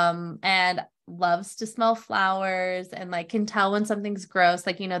 and loves to smell flowers and like can tell when something's gross,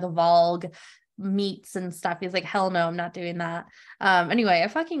 like, you know, the Vogue meats and stuff. He's like, hell no, I'm not doing that. Anyway, I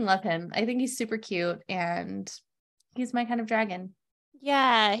fucking love him. I think he's super cute and he's my kind of dragon.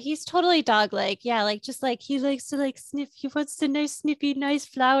 Yeah, he's totally dog-like. Yeah, like just like he likes to like sniff. He wants to nice sniffy, nice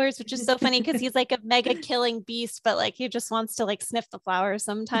flowers, which is so funny because he's like a mega killing beast, but like he just wants to like sniff the flowers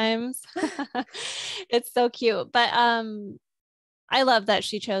sometimes. It's so cute. But I love that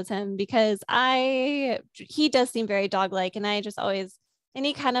she chose him because he does seem very dog-like, and I just always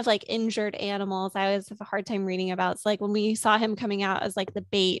any kind of like injured animals, I always have a hard time reading about. So like when we saw him coming out as like the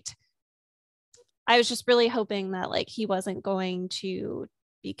bait, I was just really hoping that like he wasn't going to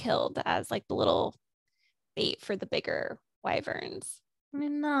be killed as like the little bait for the bigger wyverns. I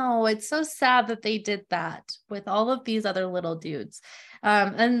mean, no, it's so sad that they did that with all of these other little dudes.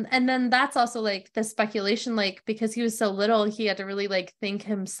 And then that's also like the speculation, like because he was so little, he had to really like think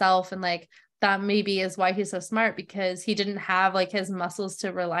himself, and like that maybe is why he's so smart, because he didn't have like his muscles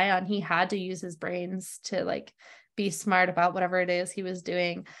to rely on. He had to use his brains to like be smart about whatever it is he was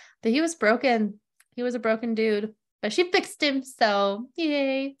doing. But he was broken. He was a broken dude, but she fixed him. So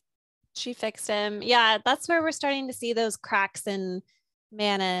yay. She fixed him. Yeah, that's where we're starting to see those cracks in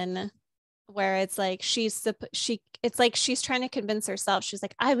Manon, where it's like it's like she's trying to convince herself. She's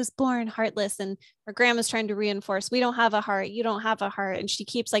like, I was born heartless, and her grandma's trying to reinforce, we don't have a heart, you don't have a heart. And she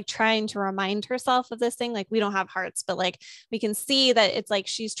keeps like trying to remind herself of this thing, like we don't have hearts, but like we can see that it's like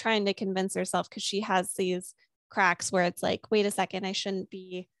she's trying to convince herself because she has these cracks where it's like, wait a second, I shouldn't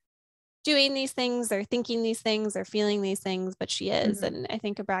be doing these things or thinking these things or feeling these things, but she is. Mm-hmm. And I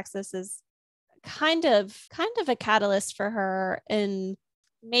think Abraxas is kind of a catalyst for her in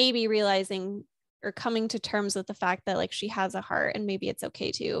maybe realizing or coming to terms with the fact that like she has a heart and maybe it's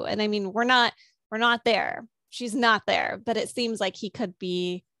okay too. And I mean, we're not there. She's not there, but it seems like he could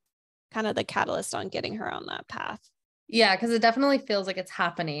be kind of the catalyst on getting her on that path. Yeah, because it definitely feels like it's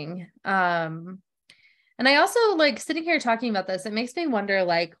happening. And I also like sitting here talking about this, it makes me wonder,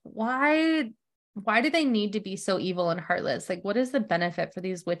 like, why do they need to be so evil and heartless? Like, what is the benefit for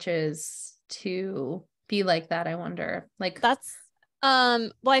these witches to be like that? I wonder. Like that's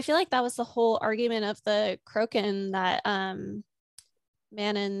well, I feel like that was the whole argument of the Croken that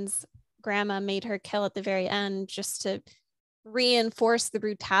Manon's grandma made her kill at the very end, just to reinforce the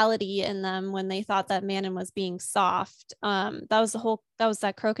brutality in them when they thought that Manon was being soft. That was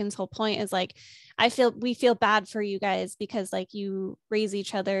that Croken's whole point, is like, we feel bad for you guys because like you raise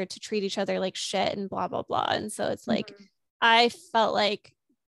each other to treat each other like shit and blah blah blah. And so it's like, mm-hmm. I felt like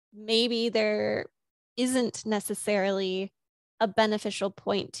maybe there isn't necessarily a beneficial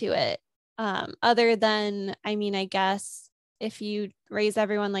point to it, other than, I mean, I guess if you raise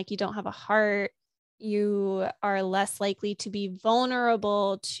everyone like you don't have a heart, you are less likely to be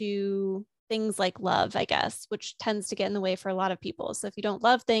vulnerable to things like love, I guess, which tends to get in the way for a lot of people. So if you don't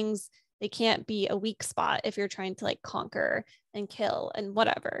love things, they can't be a weak spot if you're trying to like conquer and kill and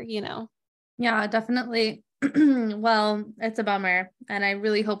whatever, you know? Yeah, definitely. Well, it's a bummer. And I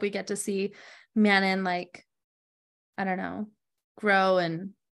really hope we get to see Manon, like, I don't know, grow and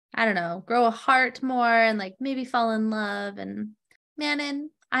I don't know, grow a heart more and like maybe fall in love. And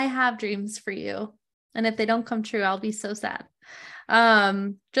Manon, I have dreams for you. And if they don't come true, I'll be so sad.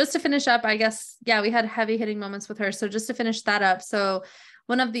 Just to finish up, I guess, yeah, we had heavy hitting moments with her. So just to finish that up. So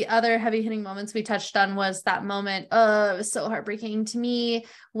one of the other heavy hitting moments we touched on was that moment. It was so heartbreaking to me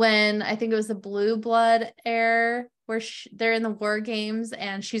when I think it was the Blue Blood Heir where they're in the war games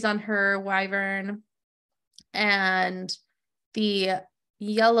and she's on her wyvern and the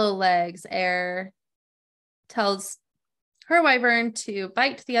Yellow Legs Heir tells her wyvern to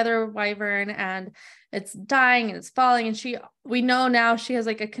bite the other wyvern and it's dying and it's falling. And we know now she has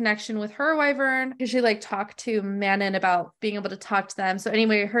like a connection with her wyvern because she like talked to Manon about being able to talk to them. So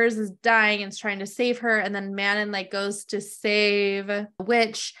anyway, hers is dying and it's trying to save her. And then Manon like goes to save the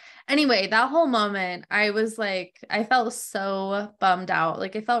witch. Anyway, that whole moment, I was like, I felt so bummed out.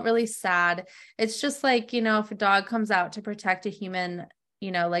 Like I felt really sad. It's just like, if a dog comes out to protect a human,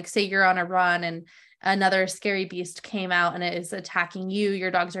 like say you're on a run and another scary beast came out and it is attacking you,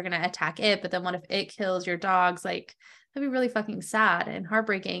 your dogs are going to attack it. But then what if it kills your dogs? Like that'd be really fucking sad and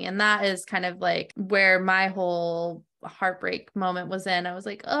heartbreaking. And that is kind of like where my whole heartbreak moment was in. I was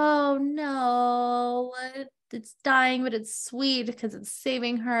like, oh no, it's dying, but it's sweet because it's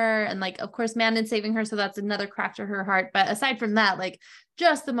saving her. And like, of course, Manon's saving her. So that's another crack to her heart. But aside from that, like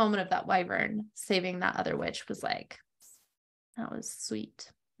just the moment of that wyvern saving that other witch was like, that was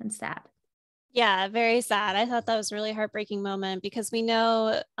sweet and sad. Yeah, very sad. I thought that was a really heartbreaking moment because we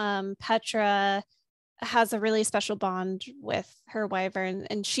know Petra has a really special bond with her wyvern,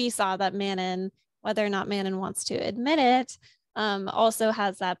 and she saw that Manon, whether or not Manon wants to admit it, also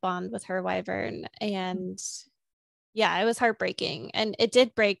has that bond with her wyvern. And yeah, it was heartbreaking. And it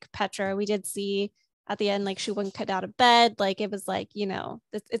did break Petra. We did see at the end, like she wouldn't get out of bed. Like it was like,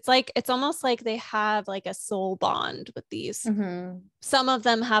 it's almost like they have like a soul bond with these. Mm-hmm. Some of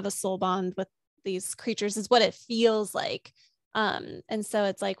them have a soul bond with these creatures is what it feels like. And so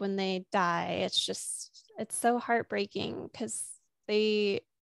it's like when they die, it's so heartbreaking because it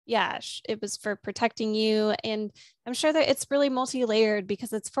was for protecting you. And I'm sure that it's really multi-layered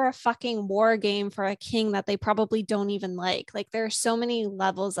because it's for a fucking war game for a king that they probably don't even like. Like there are so many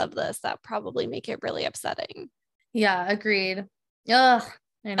levels of this that probably make it really upsetting. Yeah, agreed. Ugh.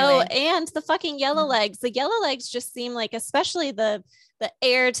 Anyway. Oh, and the fucking Yellow Legs. The Yellow Legs just seem like, especially the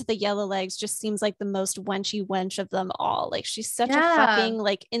heir to the Yellow Legs just seems like the most wenchy wench of them all. Like she's such a fucking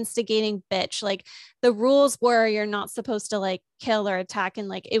like instigating bitch. Like the rules were you're not supposed to like kill or attack. And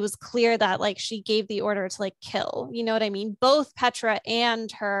like it was clear that like she gave the order to like kill. You know what I mean? Both Petra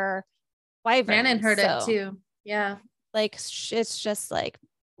and her wyvern. Manon heard it too. Yeah. Like it's just like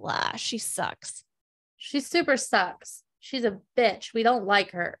blah. She sucks. She super sucks. She's a bitch. We don't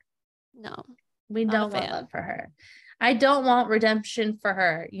like her. No. We don't want love for her. I don't want redemption for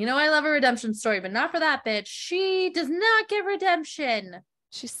her. I love a redemption story, but not for that bitch. She does not get redemption.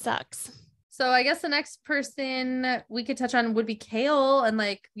 She sucks. So I guess the next person we could touch on would be Kale. And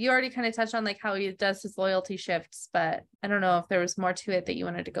like, you already kind of touched on like how he does his loyalty shifts, but I don't know if there was more to it that you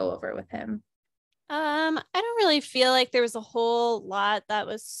wanted to go over with him. I don't really feel like there was a whole lot that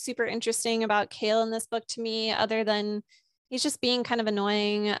was super interesting about Kale in this book to me, other than he's just being kind of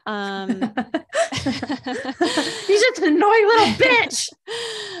annoying. He's just an annoying little bitch.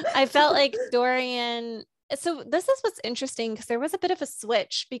 I felt like Dorian. So this is what's interesting because there was a bit of a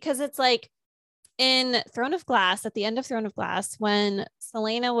switch because it's like in Throne of Glass, at the end of Throne of Glass, when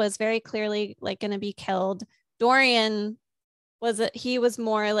Selena was very clearly like going to be killed, Dorian he was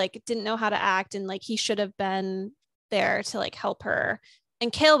more like didn't know how to act and like he should have been there to like help her.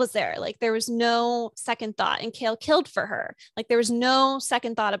 And Kale was there. Like there was no second thought. And Kale killed for her. Like there was no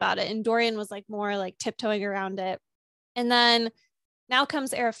second thought about it. And Dorian was like more like tiptoeing around it. And then now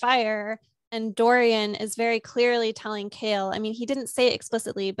comes Heir of Fire. And Dorian is very clearly telling Kale, I mean, he didn't say it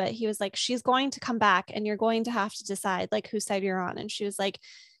explicitly, but he was like, she's going to come back and you're going to have to decide like whose side you're on. And she was like,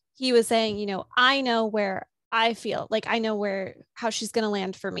 he was saying, I know where I feel like I know how she's going to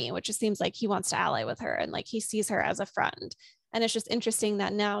land for me, which just seems like he wants to ally with her and like he sees her as a friend. And it's just interesting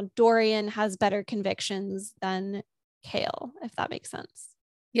that now Dorian has better convictions than Kale, if that makes sense.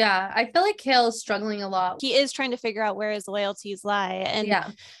 Yeah, I feel like Kale is struggling a lot. He is trying to figure out where his loyalties lie.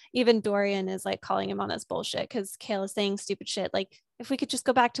 And even Dorian is like calling him on his bullshit because Kale is saying stupid shit. Like, if we could just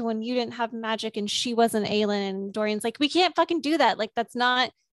go back to when you didn't have magic and she wasn't Aelin, and Dorian's like, we can't fucking do that. Like, that's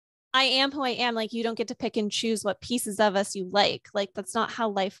not I am who I am. Like, you don't get to pick and choose what pieces of us you like. Like, that's not how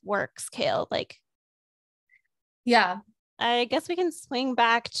life works, Kale. Like, Yeah. I guess we can swing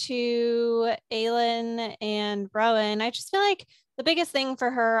back to Aelin and Rowan. I just feel like the biggest thing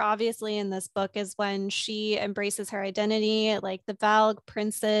for her, obviously, in this book is when she embraces her identity, like the Valg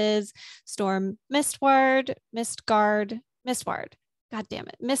princes storm Mistward. God damn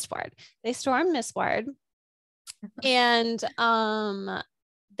it, Mistward. They storm Mistward, and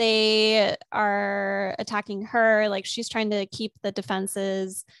they are attacking her. Like, she's trying to keep the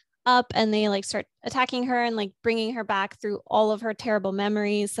defenses up, and they like start attacking her and like bringing her back through all of her terrible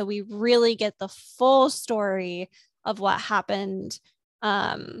memories. So we really get the full story of what happened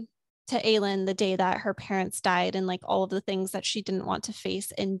to Aelin the day that her parents died, and like all of the things that she didn't want to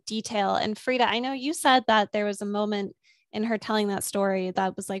face in detail. And Frida, I know you said that there was a moment in her telling that story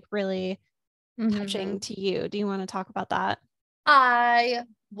that was like really touching to you. Do you want to talk about that? I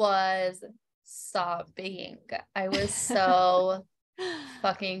was sobbing. I was so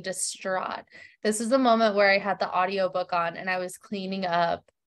fucking distraught. This was the moment where I had the audiobook on and I was cleaning up.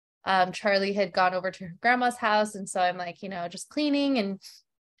 Charlie had gone over to her grandma's house, and so I'm like, just cleaning and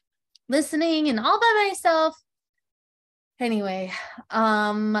listening and all by myself. Anyway,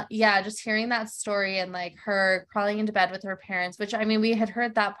 yeah, just hearing that story and like her crawling into bed with her parents, which I mean, we had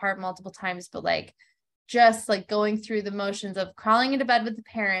heard that part multiple times, but like just like going through the motions of crawling into bed with the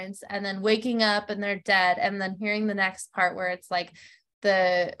parents and then waking up and they're dead, and then hearing the next part where it's like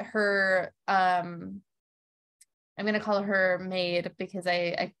her I'm gonna call her maid because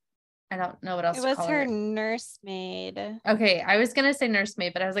I don't know what else It to was call her her. nursemaid. Okay, I was gonna say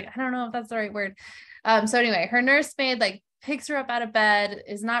nursemaid, but I was like, I don't know if that's the right word. So anyway, her nursemaid like picks her up out of bed,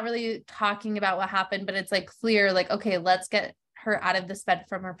 is not really talking about what happened, but it's like clear, like, okay, let's get her out of this bed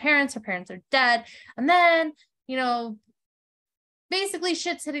from her parents. Her parents are dead. And then, basically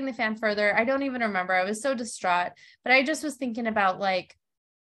shit's hitting the fan further. I don't even remember. I was so distraught, but I just was thinking about like,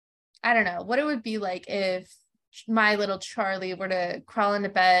 I don't know what it would be like if my little Charlie were to crawl into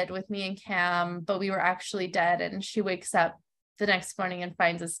bed with me and Cam, but we were actually dead, and she wakes up the next morning and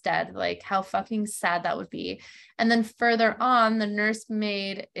finds us dead. Like, how fucking sad that would be. And then further on, the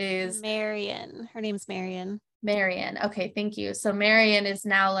nursemaid is Marion. Her name's Marion. Marion. Okay, thank you. So Marion is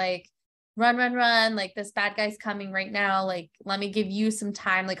now like, run, run, run. Like, this bad guy's coming right now. Like, let me give you some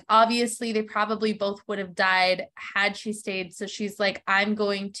time. Like, obviously, they probably both would have died had she stayed. So she's like, I'm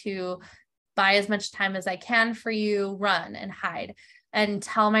going to buy as much time as I can for you, run and hide and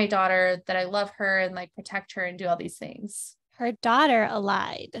tell my daughter that I love her and like protect her and do all these things. Her daughter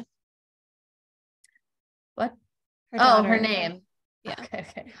lied. What? Her Oh, daughter. her name. Yeah. Okay.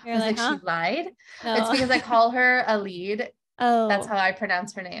 You're I was like, like, huh? she lied? No. It's because I call her a lead. That's Oh. how I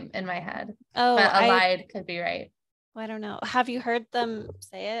pronounce her name in my head. Oh, But a lied could be right. I don't know. Have you heard them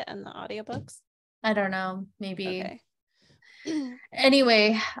say it in the audiobooks? I don't know. Maybe. Okay.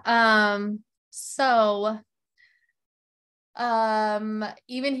 Anyway, so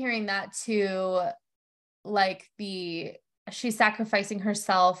even hearing that too, like she's sacrificing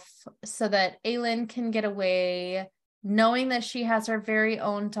herself so that Aelin can get away, knowing that she has her very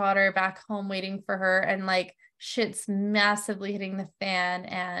own daughter back home waiting for her, and like shit's massively hitting the fan,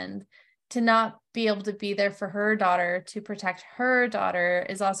 and to not be able to be there for her daughter to protect her daughter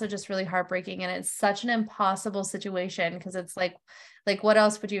is also just really heartbreaking. And it's such an impossible situation because it's like what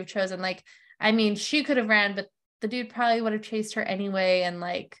else would you have chosen? Like, I mean, she could have ran, but the dude probably would have chased her anyway. And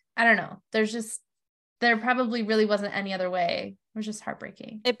like, I don't know, there probably really wasn't any other way. It was just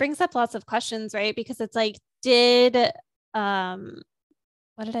heartbreaking. It brings up lots of questions, right? Because it's like, did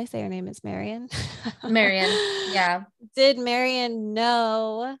what did I say her name is? Marion? Marion. Yeah. Did Marion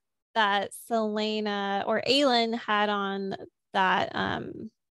know that Selena or Aelin had on that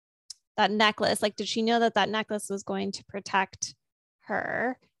that necklace? Like, did she know that that necklace was going to protect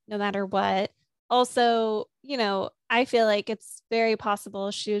her no matter what? Also, I feel like it's very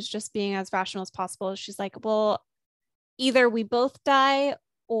possible she was just being as rational as possible. She's like, well, either we both die,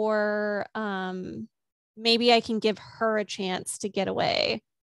 or maybe I can give her a chance to get away.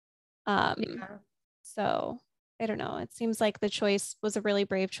 Yeah. So I don't know. It seems like the choice was a really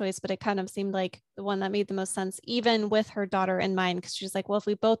brave choice, but it kind of seemed like the one that made the most sense, even with her daughter in mind, because she's like, well, if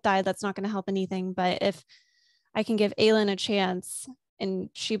we both die, that's not going to help anything. But if I can give Aelin a chance, and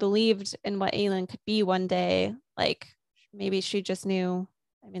she believed in what Aelin could be one day, like maybe she just knew.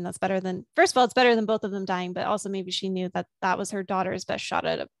 I mean, that's better than, first of all, it's better than both of them dying, but also maybe she knew that that was her daughter's best shot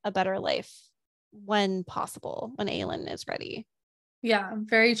at a better life when possible, when Aelin is ready. Yeah,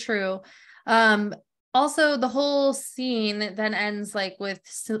 very true. Also the whole scene then ends like with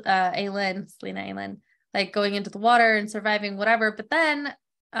Selena Aelin, like going into the water and surviving whatever. But then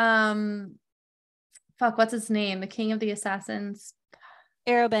fuck, what's his name? The king of the assassins.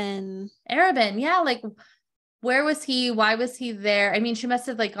 Arobin. Yeah, like where was he? Why was he there? I mean, she must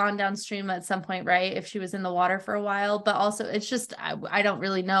have like gone downstream at some point, right? If she was in the water for a while, but also it's just, I don't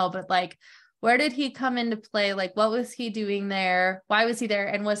really know, but like, where did he come into play? Like, what was he doing there? Why was he there?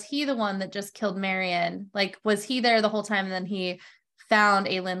 And was he the one that just killed Marion? Like, was he there the whole time? And then he found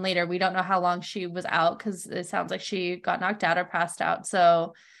Aelin later. We don't know how long she was out because it sounds like she got knocked out or passed out.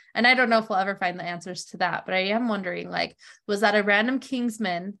 So, and I don't know if we'll ever find the answers to that, but I am wondering, like, was that a random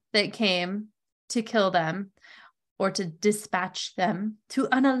Kingsman that came to kill them or to dispatch them, to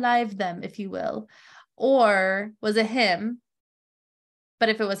unalive them, if you will? Or was it him? But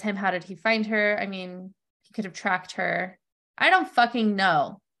if it was him, how did he find her? I mean, he could have tracked her. I don't fucking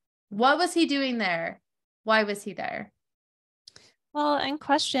know. What was he doing there? Why was he there? Well, and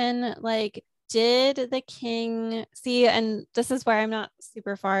question, like, did the king see, and this is where I'm not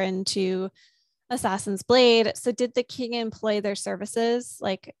super far into Assassin's Blade. So did the king employ their services,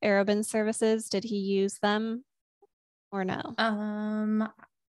 like Arobin's services? Did he use them or no?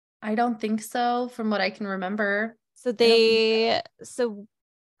 I don't think so, from what I can remember. So they, so,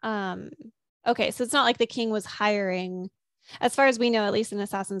 okay, so it's not like the king was hiring, as far as we know, at least in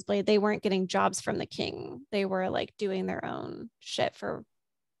Assassin's Blade, they weren't getting jobs from the king. They were like doing their own shit for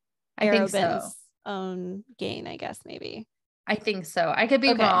Arobin's own gain, I guess, maybe. I think so. I could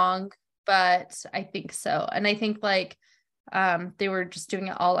be wrong, but I think so. And I think like they were just doing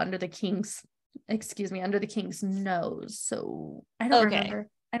it all under the king's nose. So I don't remember.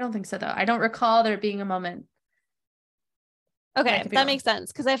 I don't think so though. I don't recall there being a moment. Okay, that makes sense,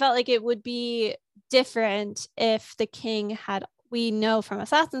 because I felt like it would be different if the king had, we know from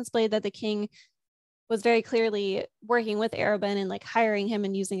Assassin's Blade that the king was very clearly working with Arobin and like hiring him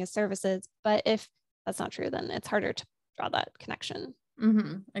and using his services. But if that's not true, then it's harder to draw that connection.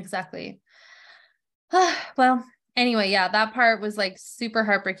 Exactly. Well, anyway, yeah, that part was like super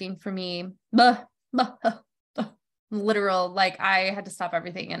heartbreaking for me. Literal, like I had to stop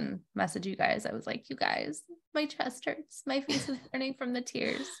everything and message you guys. I was like, you guys, my chest hurts. My face is burning from the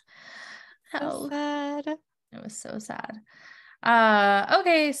tears. So sad. It was so sad.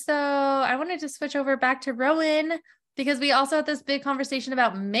 Okay, so I wanted to switch over back to Rowan because we also had this big conversation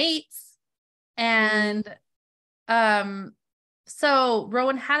about mates. And so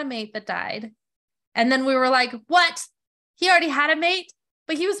Rowan had a mate that died. And then we were like, what? He already had a mate,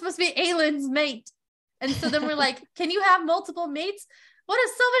 but he was supposed to be Aelin's mate. And so then we're like, can you have multiple mates? What a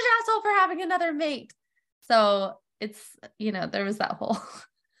selfish asshole for having another mate. So it's, there was that whole.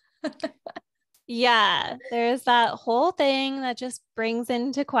 Yeah, there's that whole thing that just brings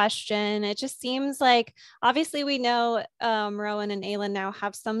into question. It just seems like, obviously we know Rowan and Aelin now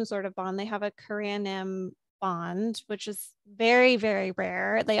have some sort of bond. They have a Corianum bond, which is very, very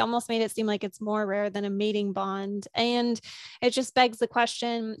rare. They almost made it seem like it's more rare than a mating bond. And it just begs the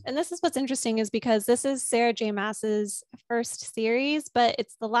question, and this is what's interesting, is because this is Sarah J. Maas's first series, but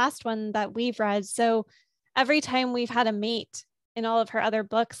it's the last one that we've read. So every time we've had a mate in all of her other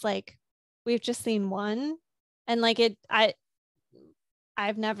books, like we've just seen one. And like we've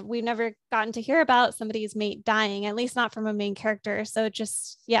never gotten to hear about somebody's mate dying, at least not from a main character. So it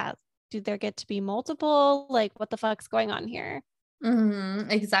just, yeah, do there get to be multiple? Like, what the fuck's going on here?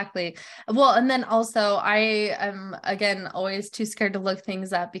 Exactly. Well, and then also I am again always too scared to look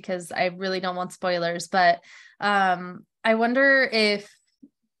things up because I really don't want spoilers, but I wonder if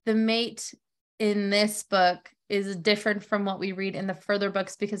the mate in this book is different from what we read in the further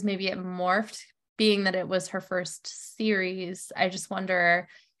books because maybe it morphed, being that it was her first series. I just wonder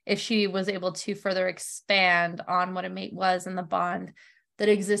if she was able to further expand on what a mate was and the bond that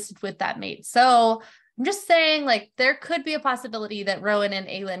existed with that mate. So I'm just saying, like, there could be a possibility that Rowan and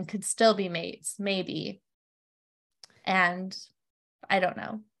Aelin could still be mates, maybe. And I don't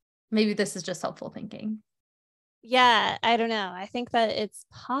know. Maybe this is just helpful thinking. Yeah, I don't know. I think that it's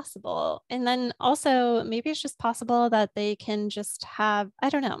possible. And then also, maybe it's just possible that they can just have, I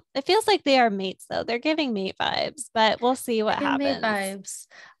don't know. It feels like they are mates, though. They're giving mate vibes, but we'll see what happens. Mate vibes.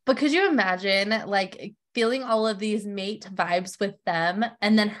 But could you imagine, like, feeling all of these mate vibes with them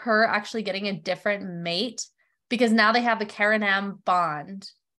and then her actually getting a different mate? Because now they have a Karanam bond.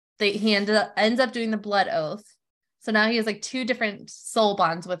 He ends up doing the blood oath. So now he has like 2 different soul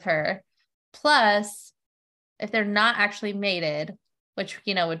bonds with her. Plus, if they're not actually mated, which,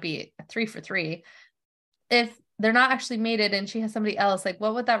 would be a 3 for 3. If they're not actually mated and she has somebody else, like,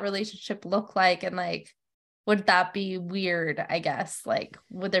 what would that relationship look like? And like, would that be weird? I guess, like,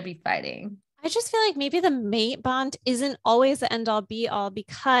 would there be fighting? I just feel like maybe the mate bond isn't always the end all be all,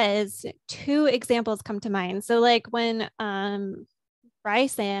 because 2 examples come to mind. So like when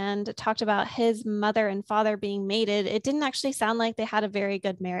Rysand talked about his mother and father being mated, it didn't actually sound like they had a very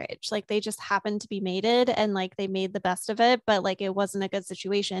good marriage. Like they just happened to be mated and like they made the best of it, but like it wasn't a good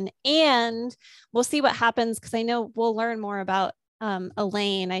situation. And we'll see what happens because I know we'll learn more about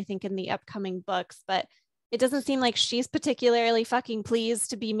Elaine, I think, in the upcoming books, but it doesn't seem like she's particularly fucking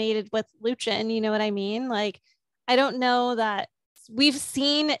pleased to be mated with Luchin. You know what I mean? Like, I don't know that we've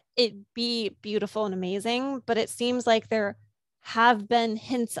seen it be beautiful and amazing, but it seems like there have been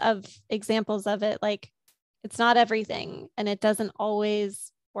hints of examples of it. Like it's not everything and it doesn't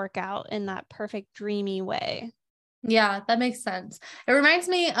always work out in that perfect dreamy way. Yeah, that makes sense. It reminds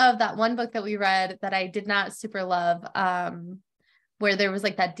me of that one book that we read that I did not super love, where there was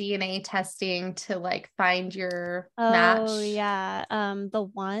like that DNA testing to like find your match. Oh yeah. The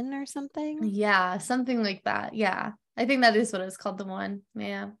One or something. Yeah, something like that. Yeah. I think that is what it's called, The One.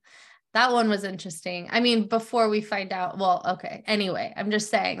 Yeah. That one was interesting. I mean, before we find out, well, okay. Anyway, I'm just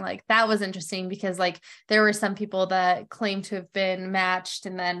saying like that was interesting because like there were some people that claimed to have been matched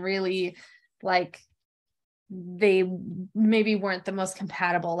and then really like they maybe weren't the most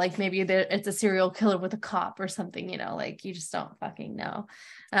compatible. Like maybe it's a serial killer with a cop or something, you know, like you just don't fucking know.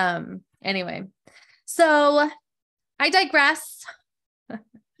 Anyway, so I digress. Why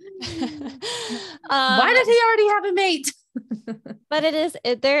did he already have a mate? But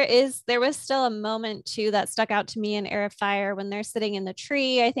there was still a moment too that stuck out to me in Heir of Fire when they're sitting in the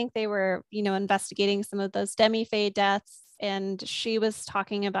tree. I think they were, investigating some of those demi-fae deaths, and she was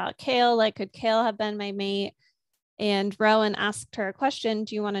talking about Kale, like, could Kale have been my mate? And Rowan asked her a question,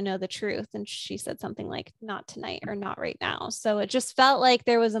 do you want to know the truth? And she said something like, not tonight or not right now. So it just felt like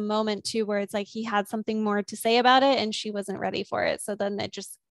there was a moment too where it's like he had something more to say about it and she wasn't ready for it. So then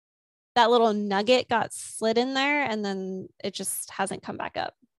that little nugget got slid in there and then it just hasn't come back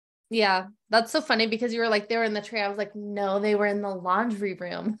up. Yeah, that's so funny because you were like, they were in the tree. I was like, no, they were in the laundry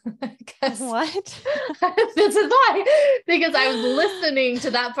room. What? This is why, because I was listening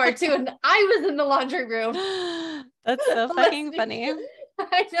to that part too. And I was in the laundry room. That's so fucking funny.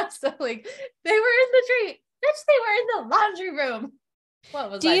 I know. So like they were in the tree. Bitch, they were in the laundry room. What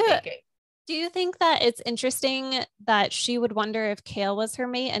was I thinking? Do you think that it's interesting that she would wonder if Kale was her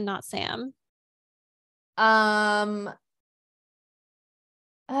mate and not Sam?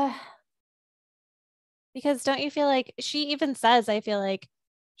 Because don't you feel like she even says, I feel like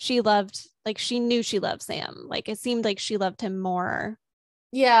she knew she loved Sam. Like it seemed like she loved him more.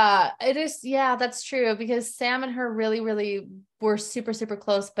 Yeah, it is. Yeah, that's true because Sam and her really, really were super, super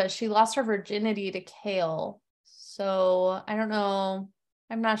close, but she lost her virginity to Kale. So I don't know.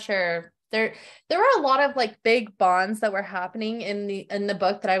 I'm not sure. There were a lot of like big bonds that were happening in the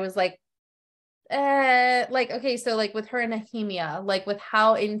book that I was like, okay, so like with her and Nehemia, like with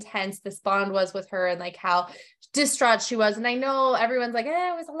how intense this bond was with her and like how distraught she was. And I know everyone's like,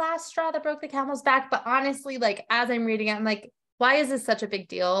 it was the last straw that broke the camel's back. But honestly, like as I'm reading it, I'm like, why is this such a big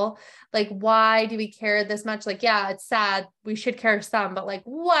deal? Like, why do we care this much? Like, yeah, it's sad. We should care some, but like,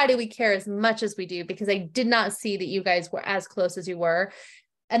 why do we care as much as we do? Because I did not see that you guys were as close as you were.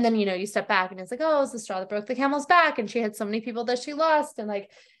 And then, you step back and it's like, oh, it's the straw that broke the camel's back. And she had so many people that she lost. And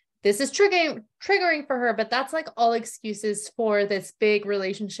like, this is triggering for her, but that's like all excuses for this big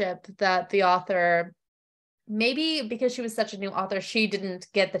relationship that the author, maybe because she was such a new author, she didn't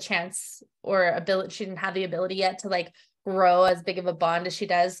get the chance or ability. She didn't have the ability yet to like grow as big of a bond as she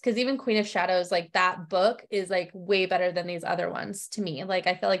does. Cause even Queen of Shadows, like that book is like way better than these other ones to me. Like,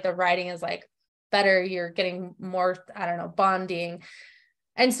 I feel like the writing is like better. You're getting more, I don't know, bonding.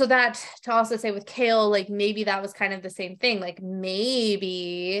 And so that to also say with Kale, like maybe that was kind of the same thing. Like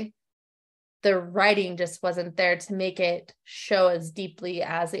maybe the writing just wasn't there to make it show as deeply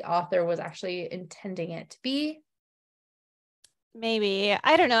as the author was actually intending it to be. Maybe.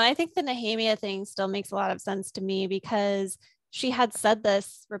 I don't know. I think the Nehemia thing still makes a lot of sense to me because she had said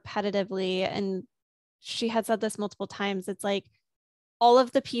this repetitively and she had said this multiple times. It's like all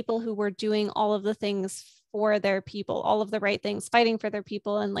of the people who were doing all of the things for their people, all of the right things, fighting for their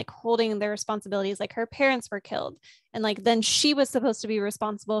people and like holding their responsibilities, like her parents were killed. And like, then she was supposed to be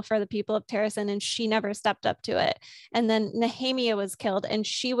responsible for the people of Terrasen and she never stepped up to it. And then Nehemia was killed and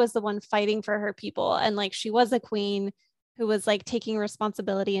she was the one fighting for her people. And like, she was a queen who was like taking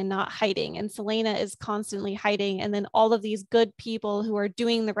responsibility and not hiding. And Selena is constantly hiding. And then all of these good people who are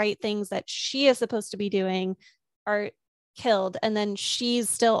doing the right things that she is supposed to be doing are killed, and then she's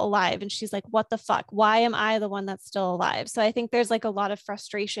still alive and she's like, what the fuck, why am I the one that's still alive? So I think there's like a lot of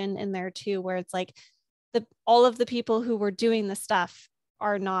frustration in there too, where it's like all of the people who were doing the stuff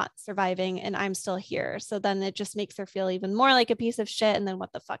are not surviving and I'm still here. So then it just makes her feel even more like a piece of shit, and then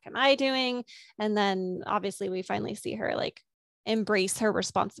what the fuck am I doing? And then obviously we finally see her like embrace her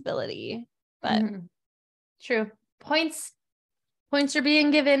responsibility. But True. Points are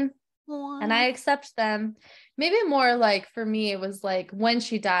being given and I accept them. Maybe more like for me, it was like when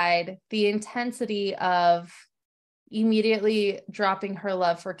she died, the intensity of immediately dropping her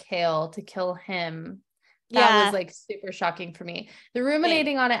love for Kale to kill him. That was like super shocking for me. The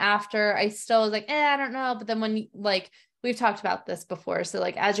ruminating on it after, I still was like, I don't know. But then when like we've talked about this before. So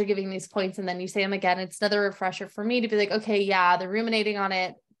like as you're giving these points and then you say them again, it's another refresher for me to be like, okay, yeah, the ruminating on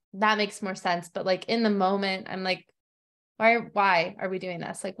it, that makes more sense. But like in the moment, I'm like, why are we doing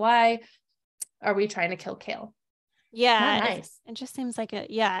this? Like, why are we trying to kill Kale? Yeah. Not nice. It just seems like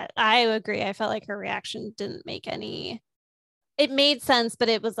I agree. I felt like her reaction didn't make any, it made sense, but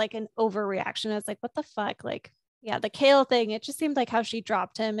it was like an overreaction. I was like, what the fuck? Like, yeah, the Kale thing, it just seemed like how she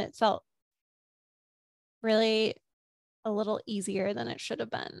dropped him. It felt really a little easier than it should have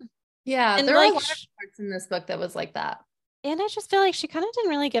been. Yeah, and there like, were a lot of parts in this book that was like that. And I just feel like she kind of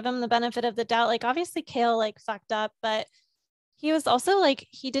didn't really give him the benefit of the doubt. Like, obviously, Kale like fucked up, but he was also like,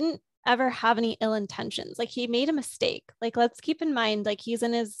 he didn't ever have any ill intentions. Like, he made a mistake. Like, let's keep in mind, like, he's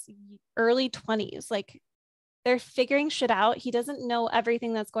in his early 20s. Like, they're figuring shit out. He doesn't know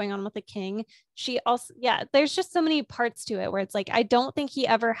everything that's going on with the king. She also, there's just so many parts to it where it's like, I don't think he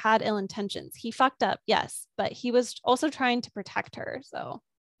ever had ill intentions. He fucked up, yes, but he was also trying to protect her. So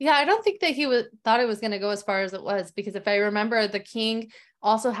yeah, I don't think that he thought it was going to go as far as it was, because if I remember, the king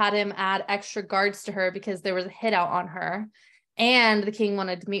also had him add extra guards to her because there was a hit out on her. And the king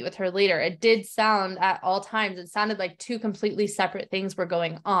wanted to meet with her later. It did sound at all times, it sounded like two completely separate things were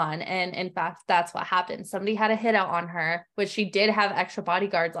going on. And in fact, that's what happened. Somebody had a hit out on her, which she did have extra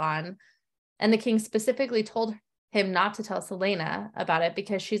bodyguards on. And the king specifically told him not to tell Selena about it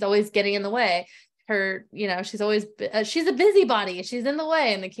because she's always getting in the way. Her, she's always, she's a busybody. She's in the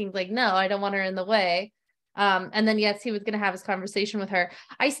way. And the king's like, no, I don't want her in the way. And then, yes, he was going to have his conversation with her.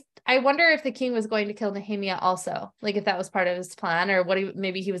 I wonder if the king was going to kill Nehemia also, like if that was part of his plan, or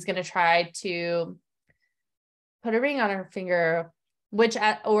maybe he was going to try to put a ring on her finger,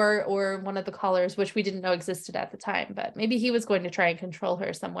 or one of the collars, which we didn't know existed at the time, but maybe he was going to try and control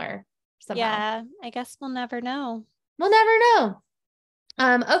her somehow. Yeah, I guess we'll never know. We'll never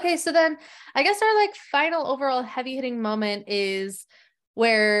know. Okay, so then I guess our like final overall heavy hitting moment is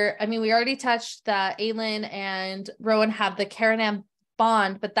where, I mean, we already touched that Aelin and Rowan have the Caranam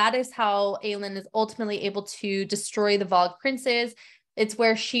bond, but that is how Aelin is ultimately able to destroy the Vogue princes. It's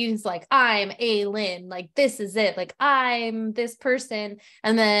where she's like, I'm Aelin, like this is it, like I'm this person.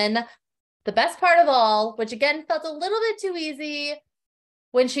 And then the best part of all, which again felt a little bit too easy,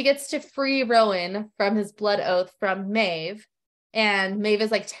 when she gets to free Rowan from his blood oath from Maeve. And Maeve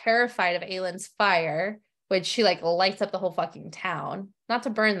is like terrified of Aelin's fire, which she like lights up the whole fucking town. Not to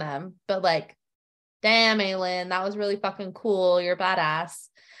burn them, but like, damn, Aelin, that was really fucking cool. You're badass.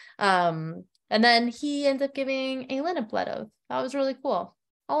 And then he ends up giving Aelin a blood oath. That was really cool.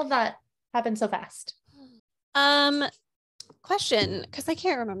 All of that happened so fast. Question, because I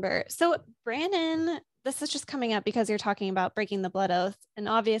can't remember. So Brannon, this is just coming up because you're talking about breaking the blood oath. And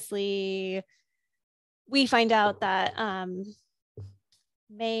obviously we find out that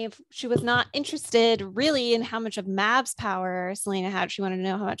Maeve, she was not interested really in how much of Mab's power Selena had. She wanted to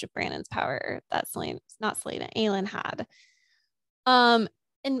know how much of Brandon's power that Aelin had.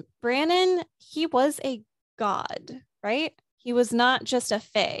 And Brannon, he was a god, right? He was not just a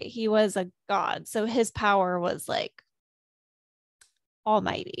fae, he was a god. So his power was like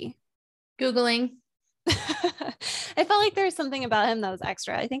almighty. Googling. I felt like there was something about him that was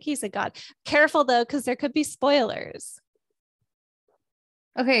extra. I think he's a god. Careful though, because there could be spoilers.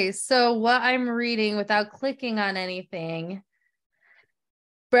 Okay, so what I'm reading without clicking on anything,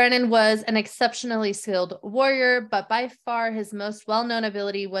 Brannon was an exceptionally skilled warrior, but by far his most well-known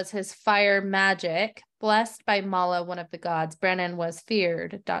ability was his fire magic. Blessed by Mala, one of the gods, Brannon was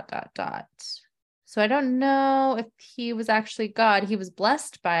feared, ... So I don't know if he was actually God. He was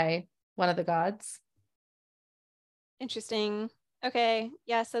blessed by one of the gods. Interesting. Okay,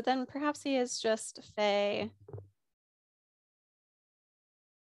 yeah, so then perhaps he is just fae.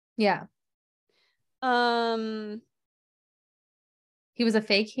 Yeah. He was a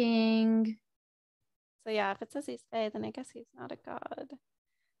fae king. So yeah, if it says he's fae, then I guess he's not a god.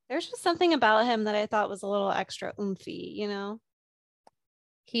 There's just something about him that I thought was a little extra oomphy, you know?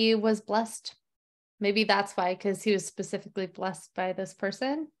 He was blessed. Maybe that's why, because he was specifically blessed by this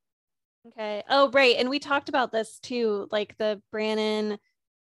person. Okay. Oh, right. And we talked about this too, like the Brannon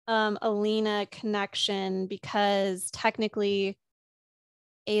Alina connection, because technically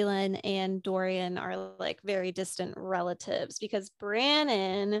Aelin and Dorian are like very distant relatives, because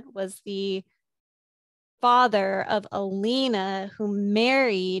Brannon was the father of Alina, who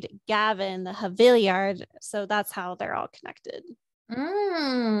married Gavin the Haviliard. So that's how they're all connected.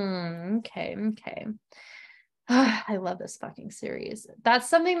 Okay. I love this fucking series. That's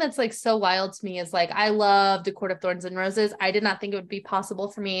something that's like so wild to me, is like, I love The Court of Thorns and Roses. I did not think it would be possible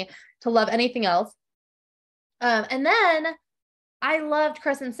for me to love anything else. And then I loved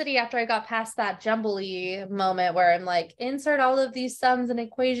Crescent City after I got past that jumbly moment where I'm like, insert all of these sums and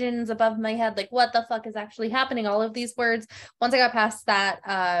equations above my head. Like, what the fuck is actually happening? All of these words. Once I got past that,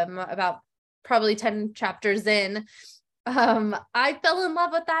 about probably 10 chapters in, I fell in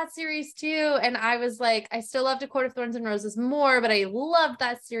love with that series too. And I was like, I still loved A Court of Thorns and Roses more, but I loved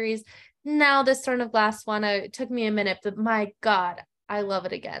that series. Now this Throne of Glass one, it took me a minute, but my God, I love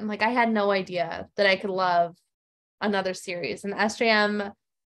it again. Like, I had no idea that I could love another series, and SJM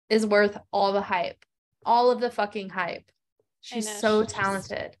is worth all the hype, all of the fucking hype. She's so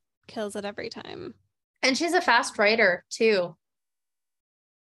talented. Kills it every time. And she's a fast writer too.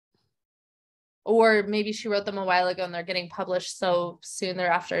 Or maybe she wrote them a while ago and they're getting published so soon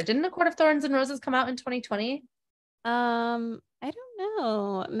thereafter. Didn't A Court of Thorns and Roses come out in 2020? I don't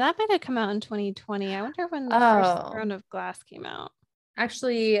know. That might have come out in 2020. I wonder when the first Throne of Glass came out.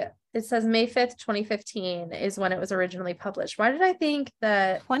 Actually, it says May 5th, 2015 is when it was originally published. Why did I think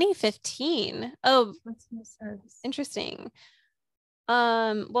that 2015? Oh, interesting.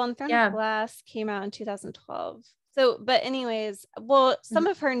 Well, Throne of Glass came out in 2012. So, but anyways, well, some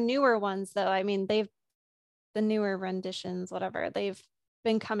of her newer ones, though, I mean, the newer renditions, whatever, they've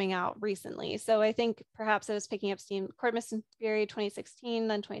been coming out recently. So I think perhaps it was picking up steam. Court of Mist and Fury 2016,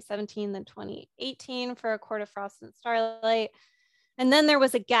 then 2017, then 2018 for A Court of Frost and Starlight. And then there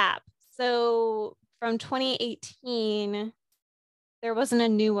was a gap. So from 2018, there wasn't a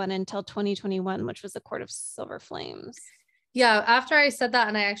new one until 2021, which was A Court of Silver Flames. Yeah, after I said that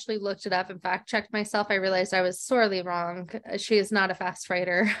and I actually looked it up and fact checked myself, I realized I was sorely wrong. She is not a fast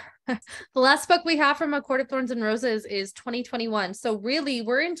writer. The last book we have from A Court of Thorns and Roses is 2021. So really,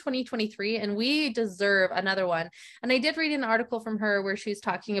 we're in 2023 and we deserve another one. And I did read an article from her where she's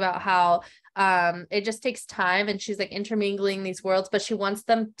talking about how it just takes time, and she's like intermingling these worlds, but she wants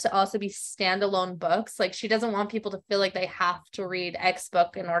them to also be standalone books. Like, she doesn't want people to feel like they have to read X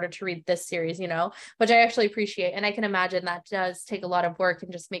book in order to read this series, you know, which I actually appreciate. And I can imagine that does take a lot of work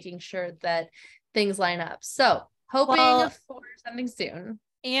and just making sure that things line up. So hoping for something soon.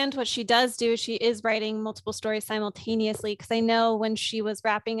 And what she does do, she is writing multiple stories simultaneously, because I know when she was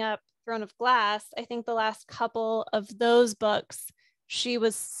wrapping up Throne of Glass, I think the last couple of those books, she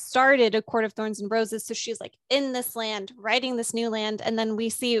was started A Court of Thorns and Roses. So she's like in this land, writing this new land. And then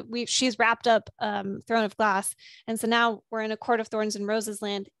she's wrapped up Throne of Glass. And so now we're in A Court of Thorns and Roses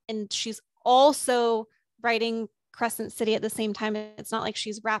land. And she's also writing Crescent City at the same time. It's not like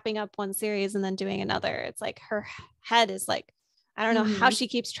she's wrapping up one series and then doing another. It's like her head is like, I don't know how she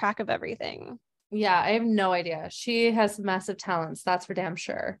keeps track of everything. Yeah, I have no idea. She has massive talents. That's for damn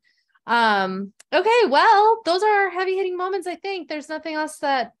sure. Okay, well, those are heavy hitting moments. I think there's nothing else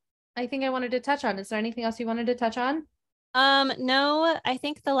that I think I wanted to touch on. Is there anything else you wanted to touch on? No, I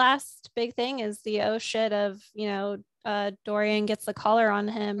think the last big thing is the oh shit of, Dorian gets the collar on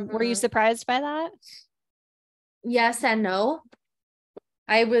him. Were you surprised by that? Yes and no.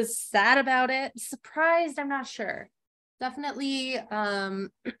 I was sad about it. Surprised, I'm not sure. Definitely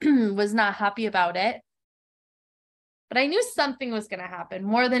was not happy about it. But I knew something was going to happen,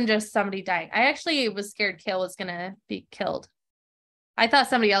 more than just somebody dying. I actually was scared Kale was going to be killed. I thought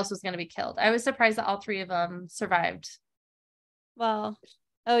somebody else was going to be killed. I was surprised that all three of them survived. Well,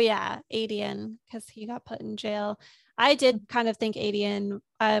 oh yeah, Adian, because he got put in jail. I did kind of think Adian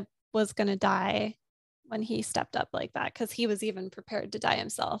was going to die when he stepped up like that, because he was even prepared to die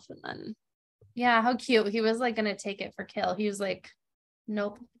himself. And then yeah, how cute. He was like going to take it for Kale. He was like,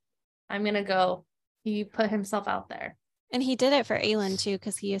 nope, I'm going to go. He put himself out there. And he did it for Aelin too,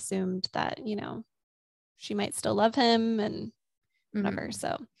 because he assumed that, she might still love him and whatever.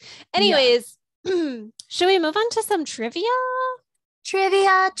 So anyways, should we move on to some trivia?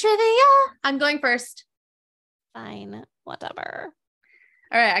 Trivia. I'm going first. Fine, whatever.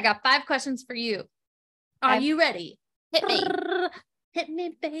 All right, I got 5 questions for you. Are you ready? Hit me. Hit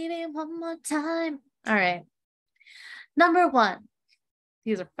me, baby, one more time. All right. Number 1.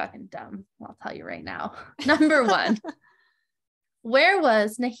 These are fucking dumb. I'll tell you right now. Number 1. Where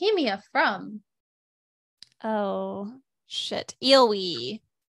was Nehemia from? Oh, shit. Eilwe.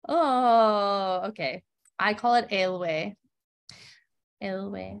 Oh, okay. I call it Ailwe.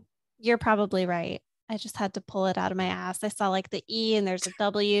 Ailwe. You're probably right. I just had to pull it out of my ass. I saw like the E and there's a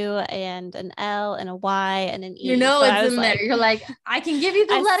W and an L and a Y and an E. So it's in there. You're like, I can give you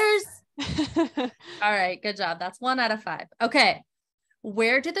the letters. All right, good job. That's 1 out of 5. Okay.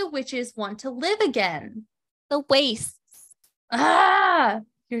 Where do the witches want to live again? The wastes. Ah,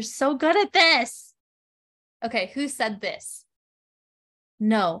 you're so good at this. Okay, who said this?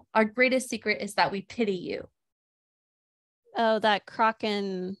 No, our greatest secret is that we pity you. Oh, that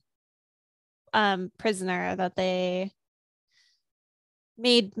Kraken prisoner that they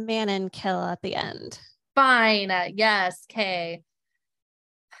made Manon kill at the end. Fine. Yes, Kay.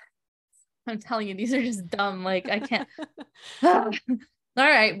 I'm telling you, these are just dumb. Like, I can't. All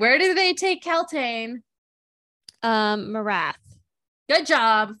right, where do they take Keltane? Marath. Good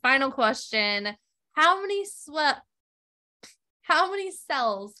job. Final question. How many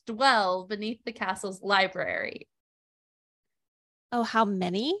cells dwell beneath the castle's library? Oh, how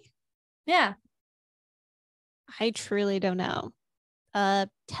many? Yeah. I truly don't know. 10.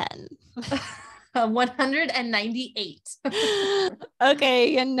 198.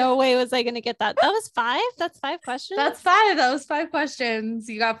 Okay, in no way was I gonna get that. That was 5. That's 5 questions. That's 5. That was 5 questions.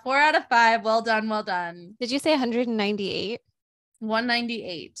 You got 4 out of 5. Well done. Well done. Did you say 198?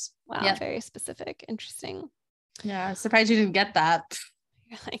 198. Wow, yep. Very specific. Interesting. Yeah, surprised you didn't get that.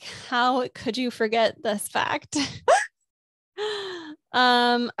 You're like, how could you forget this fact?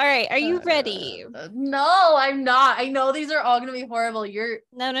 All right, are you ready? No, I'm not. I know these are all gonna be horrible. I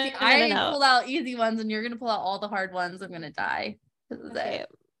No. pulled out easy ones and you're gonna pull out all the hard ones. I'm gonna die. This is it.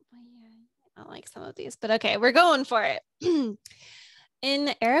 I don't like some of these, but okay, we're going for it.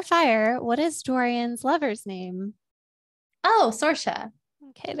 In Heir of Fire, what is Dorian's lover's name? Oh, Sorsha.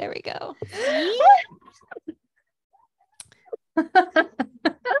 Okay, there we go.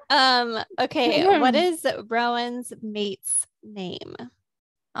 Okay, what is Rowan's mate's name?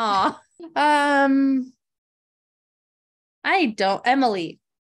 I don't. Emily.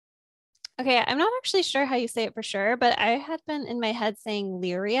 Okay, I'm not actually sure how you say it for sure, but I had been in my head saying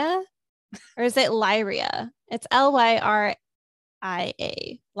Lyria, or is it Lyria? It's Lyria.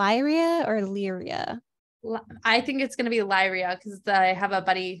 Lyria or Lyria? I think it's gonna be Lyria because I have a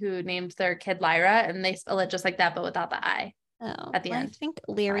buddy who named their kid Lyra, and they spell it just like that, but without the I. At the end. I think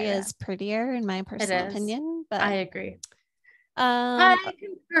Lyria is prettier in my personal opinion, but I agree. I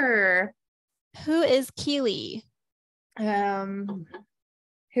concur. Who is Keely? Who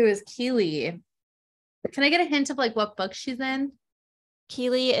is Keely? Can I get a hint of like what book she's in?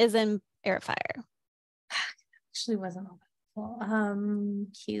 Keely is in Heir of Fire. Actually wasn't all that.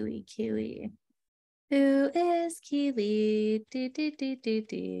 Keely. Who is Keely?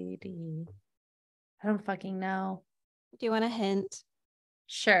 I don't fucking know. Do you want a hint?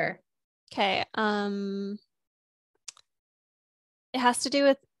 Sure. Okay. It has to do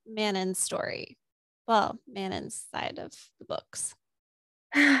with Manon's story. Well, Manon's side of the books.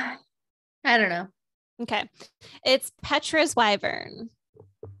 I don't know. Okay. It's Petra's Wyvern.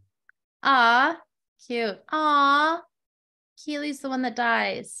 Ah, cute. Ah, Keely's the one that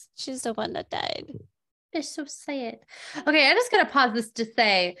dies. She's the one that died. It's so sad. Okay, I just gotta pause this to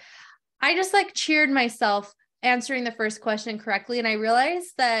say, I just like cheered myself answering the first question correctly. And I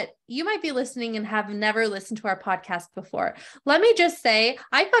realized that you might be listening and have never listened to our podcast before. Let me just say,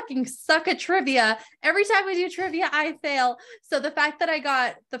 I fucking suck at trivia. Every time we do trivia, I fail. So the fact that I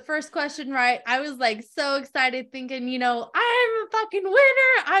got the first question right, I was like so excited thinking, I'm a fucking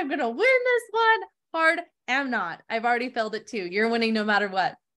winner. I'm going to win this one. Hard. Am not. I've already failed it too. You're winning no matter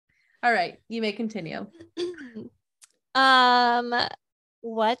what. All right. You may continue.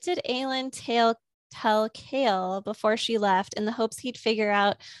 What did Aelin tell Chaol before she left in the hopes he'd figure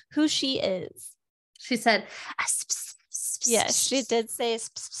out who she is? She said, yes, she did say,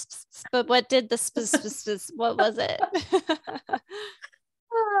 but what did the what was it?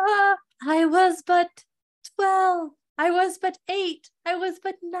 I was but 12. I was but 8. I was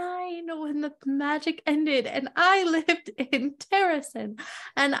but 9 when the magic ended, and I lived in Terrasen,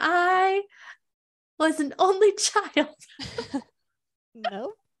 and I was an only child.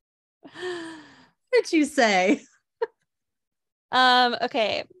 No. What did you say?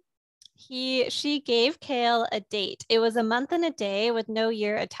 Okay. She gave Chaol a date. It was a month and a day with no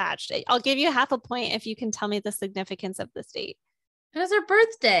year attached. I'll give you half a point if you can tell me the significance of this date. It was her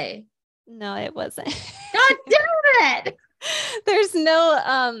birthday. No, it wasn't. God damn it. There's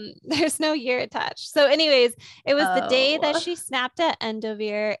no year attached. So anyways, it was the day that she snapped at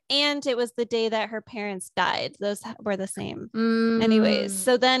Endovir, and it was the day that her parents died. Those were the same. Anyways,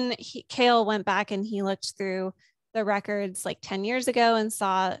 so then Chaol went back and he looked through the records like 10 years ago and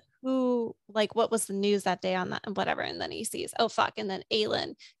saw what was the news that day on that and whatever. And then he sees, oh fuck, and then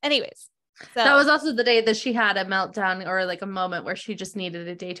Aelin. Anyways. So that was also the day that she had a meltdown or like a moment where she just needed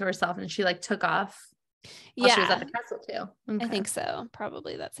a day to herself and she like took off Oh, she was at Yeah, the castle too. I Okay. think so.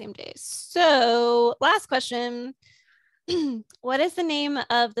 Probably that same day. So last question. What is the name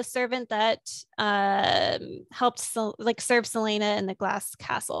of the servant that helped serve Selena in the glass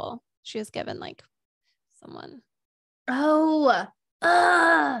castle? She was given like someone. Oh,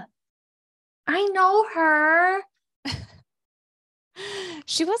 I know her.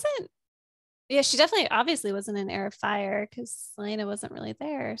 She wasn't. Yeah, she definitely obviously wasn't an Heir of Fire because Selena wasn't really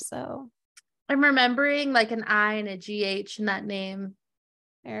there. So I'm remembering like an I and a GH in that name.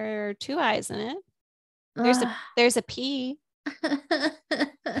 there are two I's in it. Ugh. There's a P.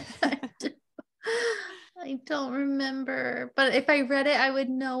 I don't remember, but if I read it, I would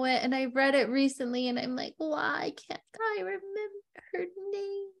know it. And I read it recently, and I'm like, why can't I remember her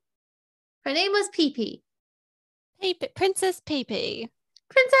name? Her name was Pee. Princess Pepe.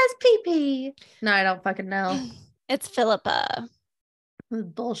 Princess Pee. No, I don't fucking know. It's Philippa.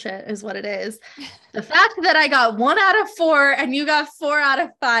 Bullshit is what it is. The fact that I got 1 out of 4 and you got 4 out of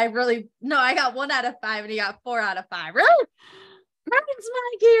 5 really, no, I got 1 out of 5 and you got 4 out of 5. Really? Grinds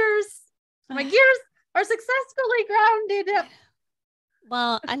my gears. My gears are successfully grounded.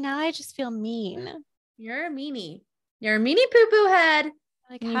 Well, and now I just feel mean. You're a meanie. You're a meanie poo-poo head.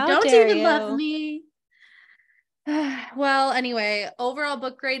 Like, You how don't dare even you? love me. Well, anyway, overall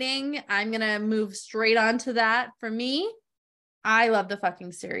book rating, I'm going to move straight on to that. For me, I love the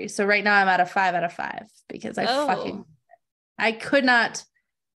fucking series. So right now I'm at a 5 out of 5 because I could not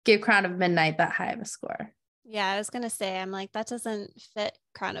give Crown of Midnight that high of a score. Yeah, I was gonna say, I'm like, that doesn't fit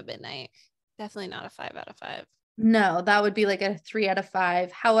Crown of Midnight. Definitely not a 5 out of 5. No, that would be like a 3 out of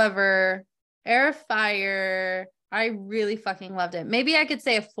 5. However, Heir of Fire, I really fucking loved it. Maybe I could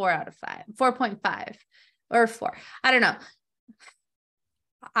say a 4 out of 5, 4.5 or 4. I don't know.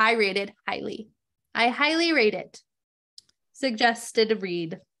 I rated highly. I highly rate it. Suggested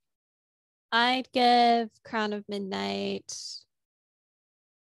read. I'd give Crown of Midnight.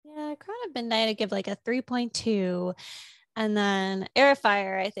 Yeah, Crown of Midnight, I'd give like a 3.2. And then Heir of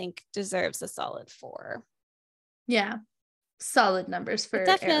Fire, I think, deserves a solid 4. Yeah. Solid numbers for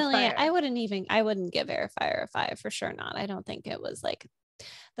Definitely, Heir of Fire. I wouldn't give Heir of Fire a 5 for sure not. I don't think it was like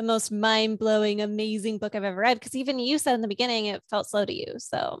the most mind-blowing, amazing book I've ever read. Because even you said in the beginning it felt slow to you.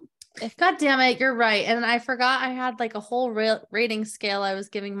 So God damn it, you're right. And I forgot I had like a whole rating scale I was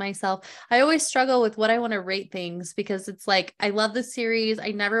giving myself. I always struggle with what I want to rate things because it's like I love the series.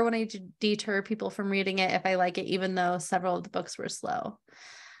 I never want to deter people from reading it if I like it, even though several of the books were slow.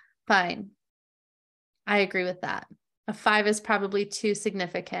 Fine. I agree with that. A 5 is probably too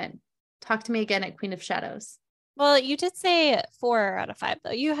significant. Talk to me again at Queen of Shadows. well, you did say 4 out of 5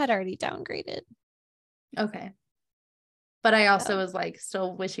 though. You had already downgraded. Okay. But I also was like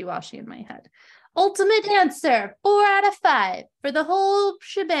still wishy-washy in my head. Ultimate answer, 4 out of 5 for the whole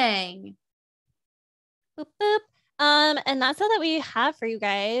shebang. Boop, boop. And that's all that we have for you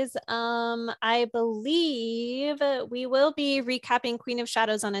guys. I believe we will be recapping Queen of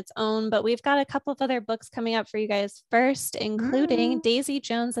Shadows on its own, but we've got a couple of other books coming up for you guys first, including Daisy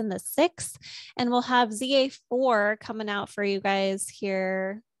Jones and the Six, and we'll have ZA4 coming out for you guys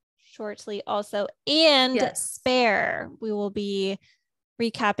here shortly also, and Spare. We will be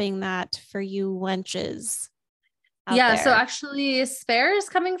recapping that for you wenches. Yeah, so actually Spare is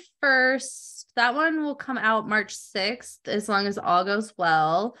coming first. That one will come out March 6th as long as all goes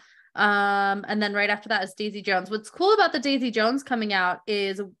well. And then right after that is Daisy Jones. What's cool about the Daisy Jones coming out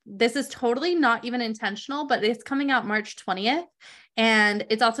is this is totally not even intentional, but it's coming out March 20th. And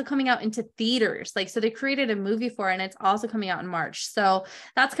it's also coming out into theaters. Like, so they created a movie for it and it's also coming out in March. So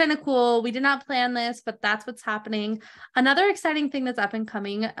that's kind of cool. We did not plan this, but that's what's happening. Another exciting thing that's up and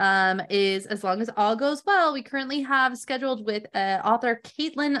coming is as long as all goes well, we currently have scheduled with author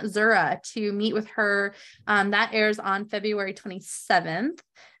Caitlin Zura to meet with her. That airs on February 27th.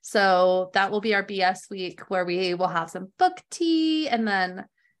 So that will be our BS week where we will have some book tea. And then,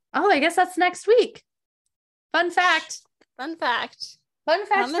 I guess that's next week. Fun fact Coming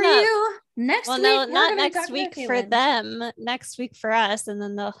for up. you. Next week. No, not next week for them. Next week for us. And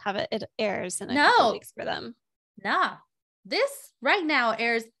then they'll have it airs in a couple weeks for them. Nah. This right now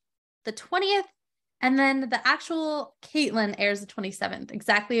airs the 20th. And then the actual Caitlin airs the 27th,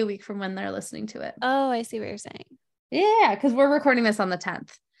 exactly a week from when they're listening to it. Oh, I see what you're saying. Yeah, because we're recording this on the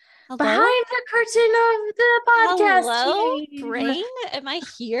 10th. Hello? Behind the curtain of the podcast. Hello, brain? Am I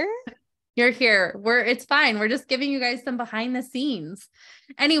here? You're here. It's fine. We're just giving you guys some behind the scenes.